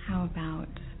 How about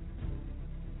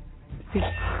C?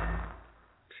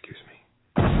 Excuse me.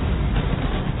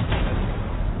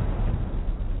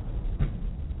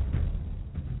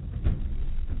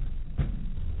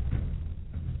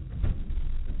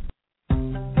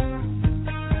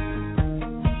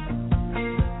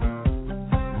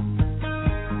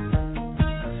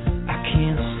 I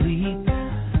can't sleep.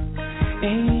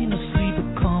 Ain't no sleep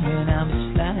coming. I'm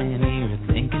just lying here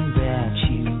thinking about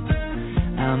you.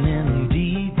 I'm in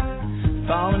deep,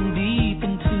 falling deep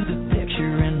into the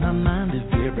picture in my mind of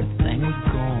everything we're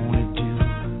gonna do.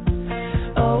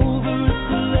 Over at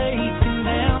the lake and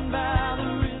down by the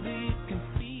river, you can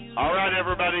feel. All right,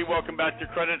 everybody, welcome back to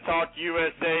Credit Talk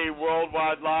USA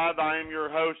Worldwide Live. I am your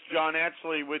host, John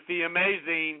Ashley, with the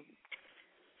amazing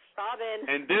Robin.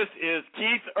 And this is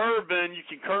Keith Urban. You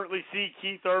can currently see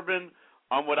Keith Urban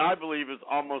on what I believe is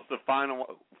almost the final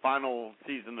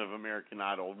season of American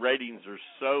Idol. Ratings are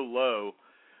so low.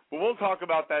 But we'll talk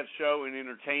about that show in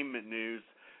entertainment news.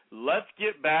 Let's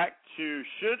get back to,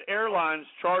 should airlines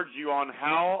charge you on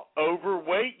how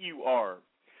overweight you are?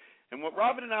 And what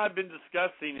Robin and I have been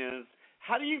discussing is,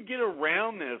 how do you get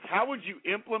around this? How would you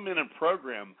implement a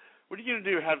program? What are you going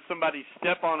to do, have somebody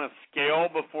step on a scale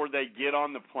before they get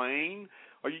on the plane?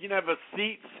 Are you going to have a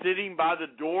seat sitting by the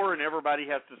door and everybody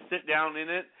has to sit down in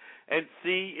it and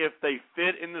see if they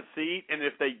fit in the seat? And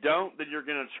if they don't, then you're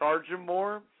going to charge them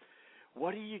more?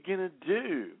 What are you going to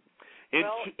do?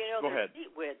 Go ahead.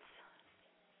 Seat widths.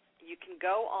 You can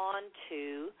go on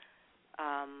to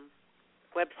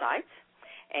websites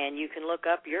and you can look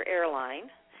up your airline,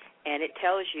 and it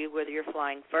tells you whether you're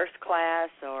flying first class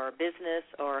or business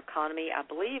or economy. I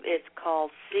believe it's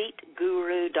called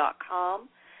seatguru.com.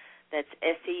 That's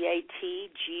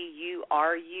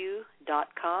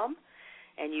SEATGURU.com.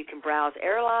 And you can browse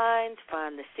airlines,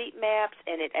 find the seat maps,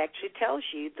 and it actually tells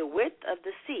you the width of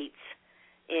the seats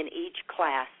in each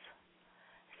class.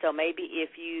 So maybe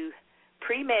if you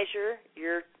pre-measure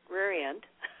your rear end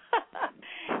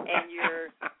and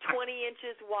you're 20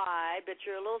 inches wide, but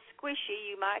you're a little squishy,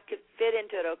 you could fit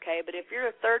into it okay. But if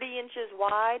you're 30 inches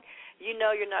wide, you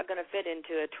know you're not going to fit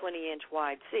into a 20-inch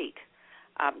wide seat.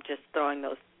 I'm just throwing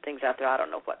those things out there. I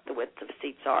don't know what the width of the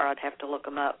seats are. I'd have to look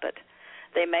them up. But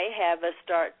they may have us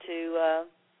start to,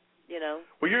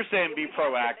 Well, you're saying be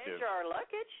proactive. Measure our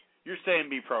luggage. You're saying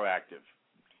be proactive.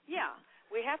 Yeah.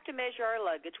 We have to measure our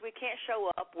luggage. We can't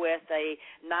show up with a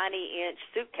 90-inch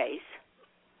suitcase.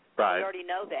 Right. We already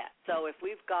know that. So if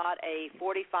we've got a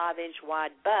 45-inch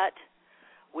wide butt,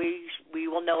 we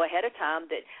will know ahead of time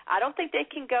that I don't think they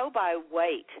can go by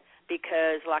weight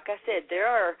because, like I said, there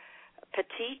are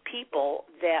petite people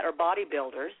that are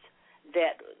bodybuilders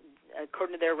that,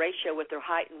 according to their ratio with their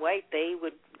height and weight, they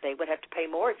would have to pay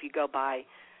more if you go by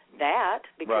that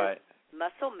because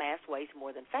muscle mass weighs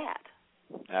more than fat.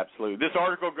 Absolutely. This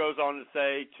article goes on to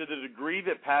say, to the degree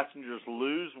that passengers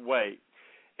lose weight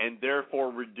and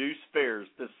therefore reduce fares,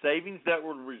 the savings that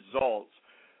would result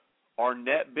are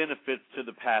net benefits to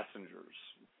the passengers.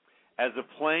 As a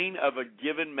plane of a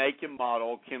given make and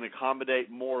model can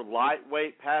accommodate more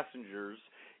lightweight passengers,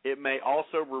 it may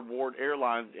also reward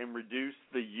airlines and reduce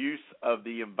the use of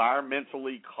the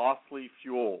environmentally costly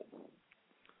fuel.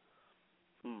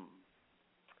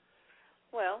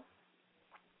 Well,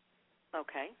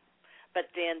 okay. But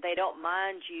then they don't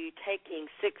mind you taking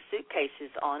 6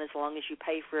 suitcases on as long as you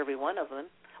pay for every one of them.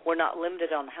 We're not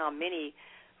limited on how many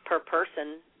per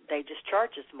person. They just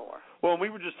charge us more. Well, we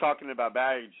were just talking about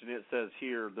baggage, and it says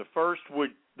here the first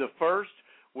would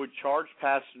charge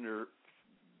passengers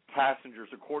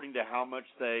according to how much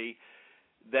they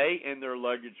and their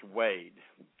luggage weighed.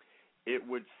 It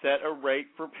would set a rate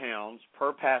for pounds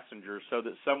per passenger so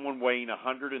that someone weighing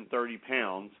 130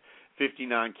 pounds,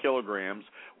 59 kilograms,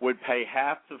 would pay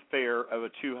half the fare of a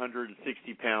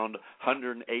 260-pound,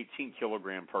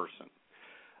 118-kilogram person.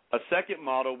 A second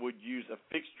model would use a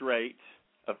fixed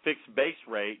base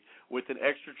rate with an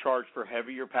extra charge for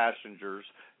heavier passengers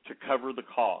to cover the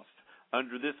cost.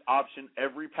 Under this option,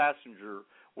 every passenger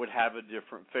would have a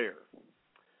different fare.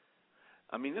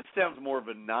 I mean, this sounds more of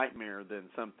a nightmare than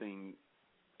something.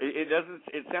 It doesn't.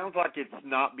 It sounds like it's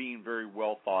not being very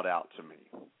well thought out to me.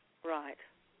 Right.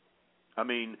 I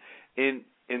mean, in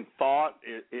thought,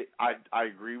 I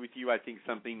agree with you. I think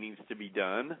something needs to be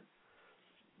done.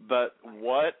 But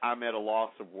what, I'm at a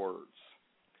loss of words.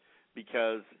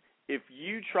 Because if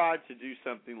you try to do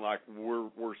something like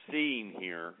we're seeing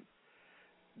here,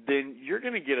 then you're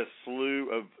going to get a slew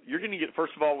of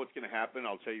first of all, what's going to happen,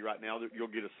 I'll tell you right now, that you'll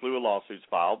get a slew of lawsuits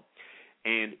filed,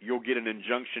 and you'll get an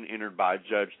injunction entered by a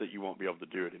judge that you won't be able to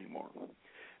do it anymore.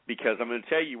 Because I'm going to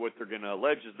tell you what they're going to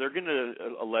allege is they're going to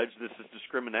allege this is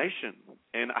discrimination.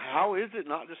 And how is it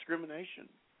not discrimination?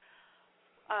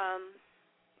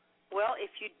 Well,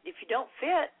 if you don't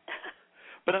fit.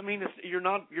 But I mean, you're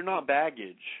not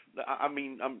baggage. I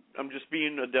mean, I'm just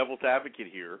being a devil's advocate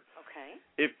here.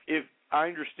 Okay. If I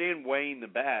understand weighing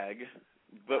the bag,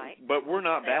 but we're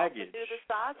not baggage. They also do the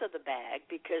size of the bag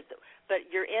but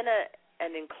you're in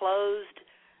an enclosed,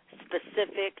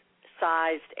 specific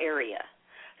sized area.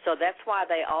 So that's why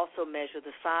they also measure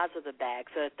the size of the bag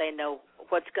so that they know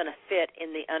what's going to fit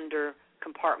in the under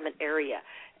compartment area.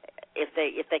 If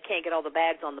they can't get all the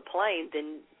bags on the plane,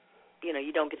 then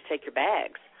you don't get to take your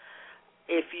bags.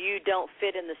 If you don't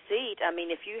fit in the seat, I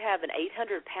mean, if you have an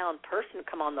 800-pound person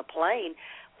come on the plane,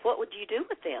 what would you do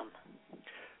with them?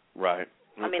 Right.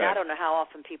 Okay. I mean, I don't know how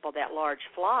often people that large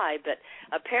fly, but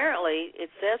apparently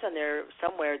it says in there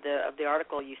somewhere of the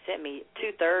article you sent me,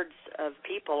 2/3 of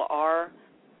people are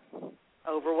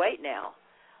overweight now.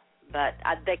 But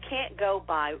they can't go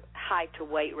by height to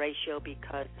weight ratio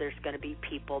because there's going to be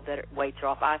people that weights are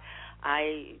off.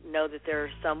 I know that there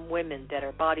are some women that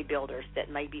are bodybuilders that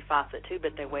may be 5'2",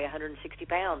 but they weigh 160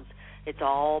 pounds. It's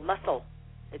all muscle.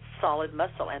 It's solid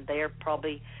muscle, and they're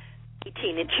probably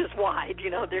 18 inches wide.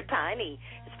 They're tiny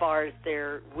as far as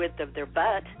their width of their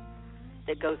butt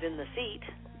that goes in the seat.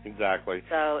 Exactly.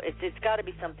 So it's got to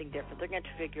be something different. They're going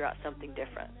to figure out something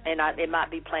different, and it might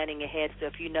be planning ahead. So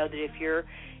if you know that if you're,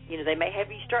 they may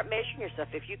have you start measuring yourself.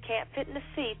 If you can't fit in the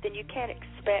seat, then you can't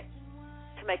expect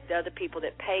to make the other people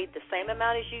that paid the same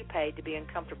amount as you paid to be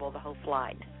uncomfortable the whole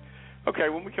flight. Okay,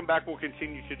 when we come back, we'll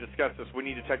continue to discuss this. We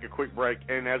need to take a quick break,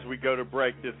 and as we go to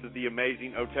break, this is the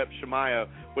amazing Otep Shemaya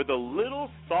with a little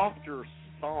softer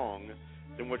song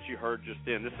than what you heard just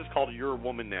then. This is called You're a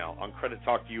Woman Now on Credit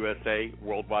Talk USA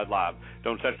Worldwide Live.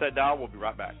 Don't touch that dial. We'll be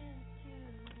right back.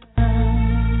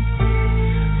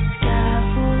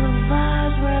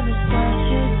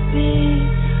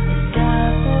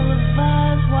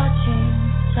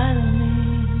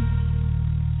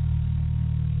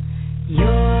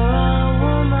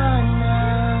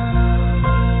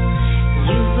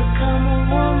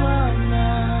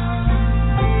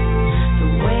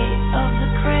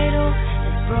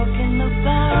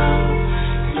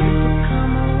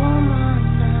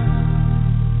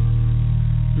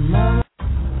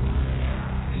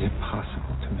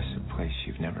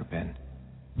 You've never been,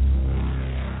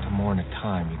 to mourn a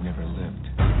time you've never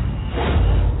lived.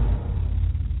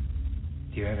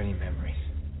 you have any memories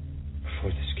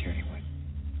before the security went?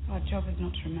 Our job is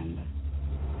not to remember.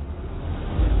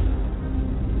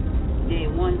 Day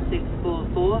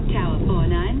 1644, Tower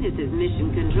 49, this is Mission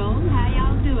Control. How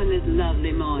y'all doing this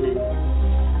lovely morning?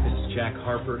 This is Jack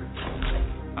Harper.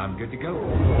 I'm good to go.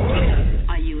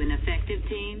 Are you an effective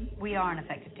team? We are an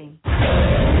effective team. 60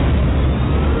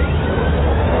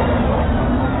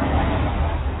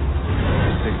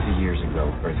 years ago,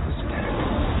 Earth was attacked.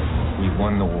 We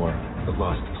won the war, but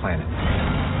lost the planet.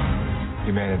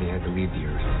 Humanity had to leave the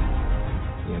Earth.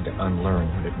 We had to unlearn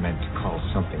what it meant to call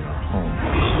something our home.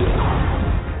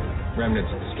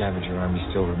 Remnants of the scavenger army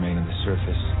still remain on the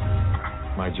surface.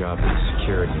 My job is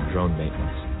security and drone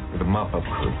maintenance with a mop-up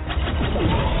crew.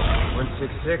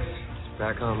 166 is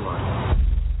back online.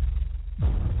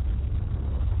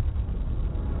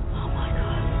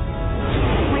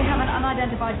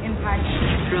 Unidentified impact.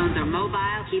 Drones are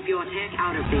mobile. Keep your tech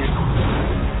out of there.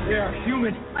 They are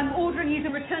human. I'm ordering you to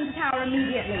return to tower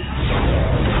immediately.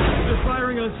 They're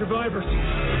firing on survivors.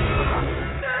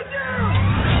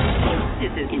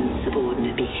 This is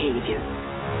insubordinate behavior.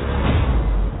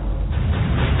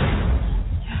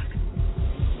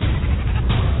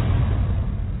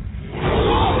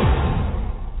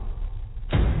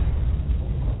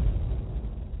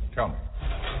 Come.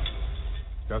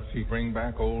 Does he bring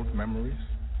back old memories?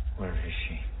 Where is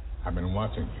she? I've been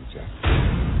watching you, Jack.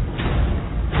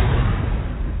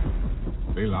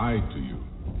 They lied to you.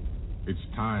 It's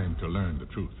time to learn the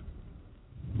truth.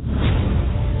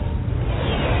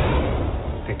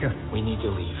 Victor, we need to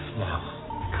leave now.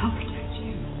 I'll protect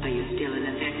you. Are you still an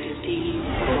effective team?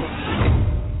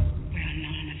 We are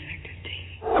not an effective team.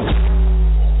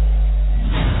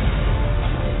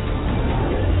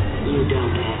 You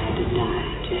don't have to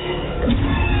die, Jack.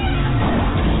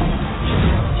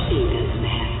 She doesn't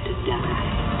have to die.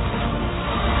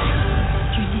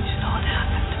 You need to know what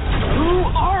happened. Who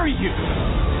are you?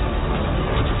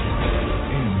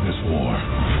 In this war,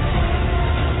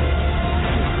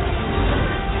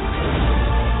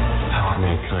 I want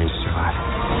mankind to survive.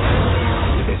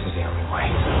 This is the only way.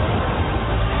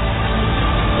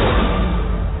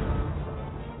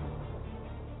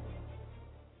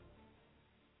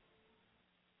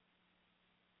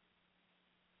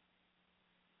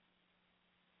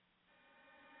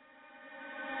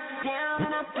 Down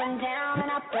and up and down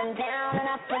and up and down and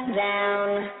up and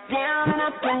down. Down and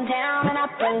up and down and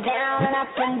up and down and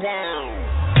up and down.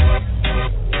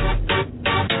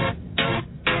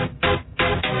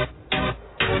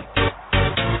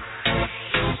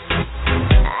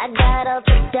 I got all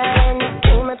picked out and you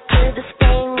came up to the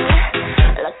sting.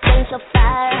 Looking so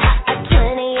fire, a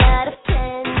 20 out of 10.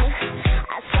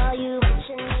 I saw you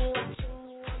watching me.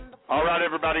 All right,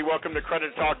 everybody, welcome to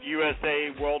Credit Talk USA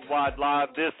Worldwide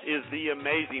Live. This is the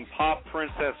amazing pop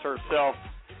princess herself,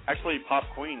 actually pop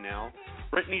queen now,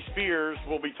 Britney Spears.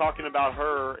 We'll be talking about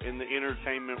her in the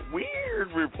Entertainment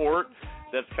Weird Report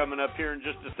that's coming up here in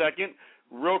just a second.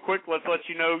 Real quick, let's let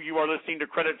you know you are listening to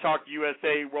Credit Talk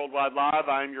USA Worldwide Live.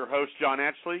 I am your host, John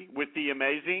Ashley, with the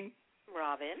amazing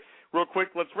Robin. Real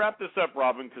quick, let's wrap this up,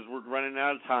 Robin, because we're running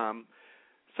out of time.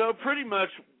 So pretty much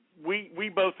we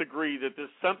both agree that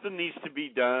something needs to be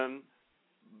done,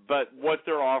 but what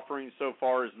they're offering so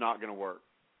far is not going to work.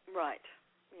 Right.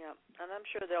 Yeah, and I'm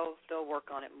sure they'll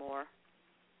work on it more.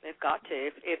 They've got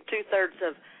to. If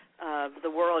 2/3 of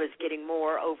the world is getting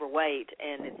more overweight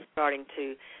and it's starting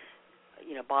to,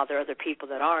 bother other people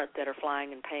that aren't, that are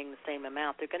flying and paying the same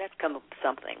amount, they're going to have to come up with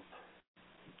something.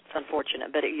 It's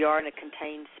unfortunate, but you are in a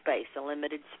contained space, a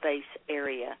limited space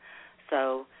area.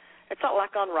 So it's not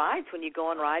like on rides when you go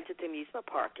on rides at the amusement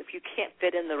park. If you can't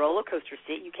fit in the roller coaster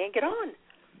seat, you can't get on.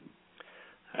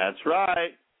 That's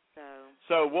right.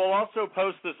 So we'll also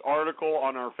post this article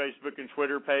on our Facebook and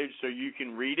Twitter page so you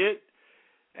can read it.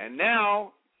 And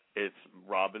now it's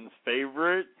Robin's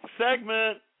favorite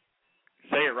segment.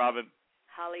 Say it, Robin.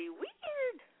 Holly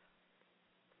Weird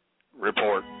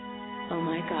Report. Oh,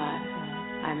 my God,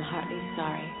 I'm heartily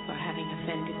sorry for having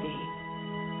offended thee,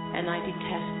 and I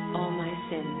detest all my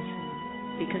sins,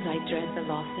 because I dread the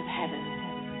loss of heaven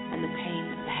and the pain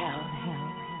of hell,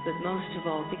 but most of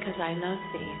all because I love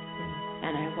thee,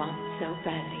 and I want so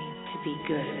badly to be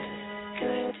good.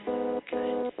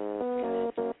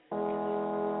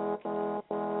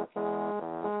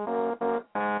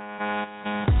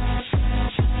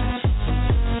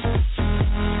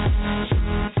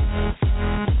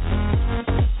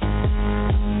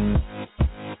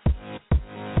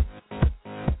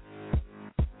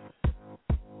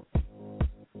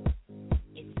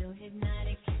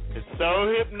 So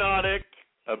hypnotic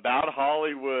about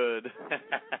Hollywood.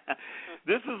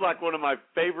 This is like one of my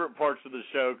favorite parts of the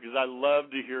show because I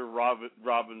love to hear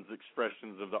Robin's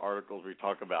expressions of the articles we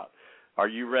talk about. Are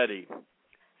you ready?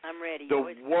 I'm ready.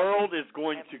 The world is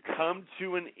going to come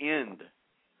to an end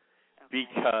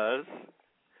because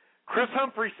Chris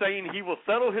Humphrey saying he will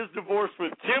settle his divorce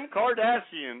with Kim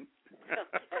Kardashian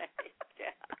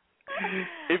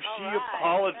if she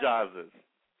apologizes.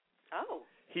 Oh.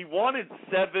 He wanted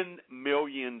 $7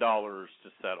 million to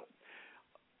settle.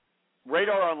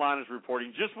 Radar Online is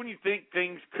reporting, just when you think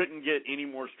things couldn't get any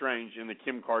more strange in the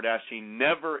Kim Kardashian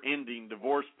never-ending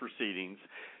divorce proceedings,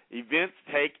 events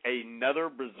take another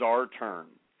bizarre turn.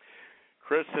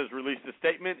 Chris has released a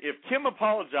statement. If Kim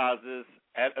apologizes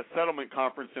at a settlement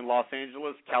conference in Los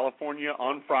Angeles, California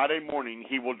on Friday morning,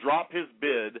 he will drop his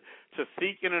bid to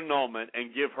seek an annulment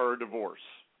and give her a divorce.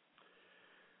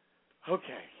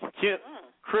 Okay.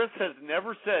 Chris has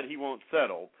never said he won't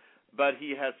settle, but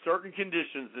he has certain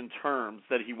conditions and terms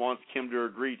that he wants Kim to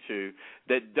agree to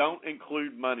that don't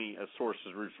include money, as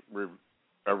sources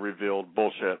revealed.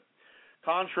 Bullshit.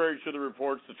 Contrary to the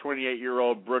reports, the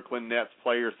 28-year-old Brooklyn Nets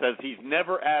player says he's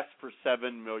never asked for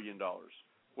 $7 million.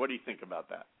 What do you think about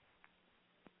that?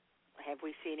 Have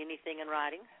we seen anything in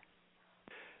writing?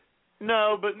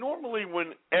 No, but normally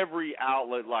when every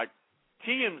outlet like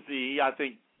TMZ, I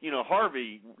think,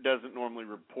 Harvey doesn't normally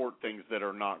report things that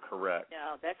are not correct.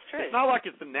 No, that's true. It's not like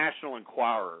it's the National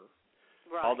Enquirer.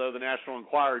 Right. Although the National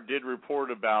Enquirer did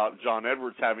report about John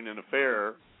Edwards having an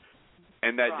affair,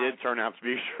 and that did turn out to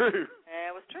be true. Yeah,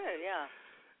 it was true, yeah.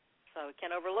 So we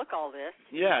can't overlook all this.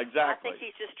 Yeah, exactly. I think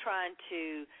he's just trying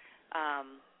to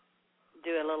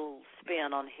do a little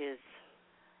spin on his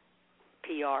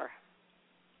PR.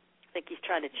 I think he's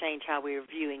trying to change how we're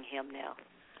viewing him now.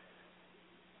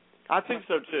 I think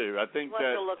so, too. I think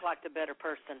wants to look like the better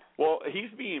person. Well,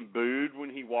 he's being booed when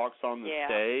he walks on the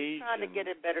stage. Trying to get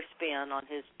a better spin on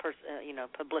his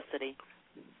publicity.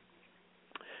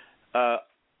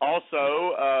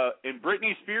 Also, in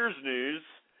Britney Spears news,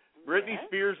 Britney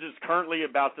Spears is currently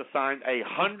about to sign a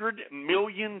 $100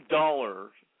 million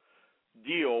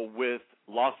deal with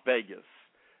Las Vegas,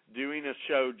 doing a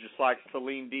show just like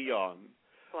Celine Dion.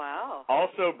 Wow.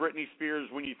 Also, Britney Spears,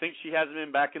 when you think she hasn't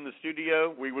been back in the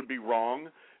studio, we would be wrong.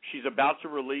 She's about to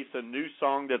release a new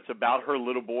song that's about her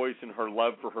little boys and her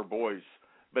love for her boys,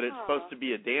 but it's supposed to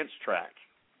be a dance track.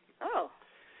 Oh.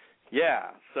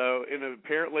 Yeah, so and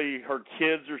apparently her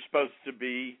kids are supposed to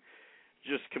be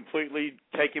just completely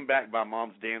taken back by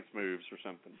mom's dance moves or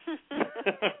something.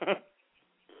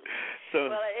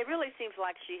 Well, it really seems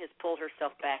like she has pulled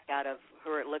herself back out of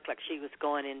where it looked like she was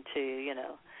going into,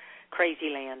 Crazy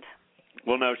Land.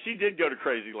 Well, no, she did go to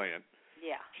Crazy Land.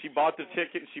 Yeah. She bought the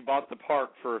ticket. She bought the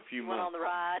park for a few months. Went on the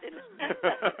ride.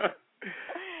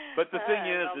 But the thing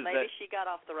is maybe that she got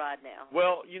off the ride now.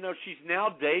 Well, she's now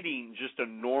dating just a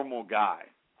normal guy.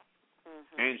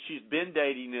 Mm-hmm. And she's been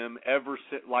dating him ever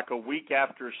since, like a week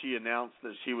after she announced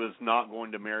that she was not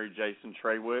going to marry Jason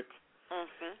Trawick.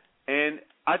 Mm-hmm. And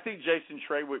I think Jason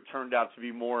Trawick turned out to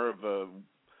be more of a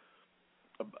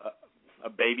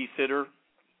babysitter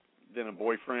than a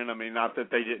boyfriend. I mean, not that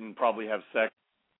they didn't probably have sex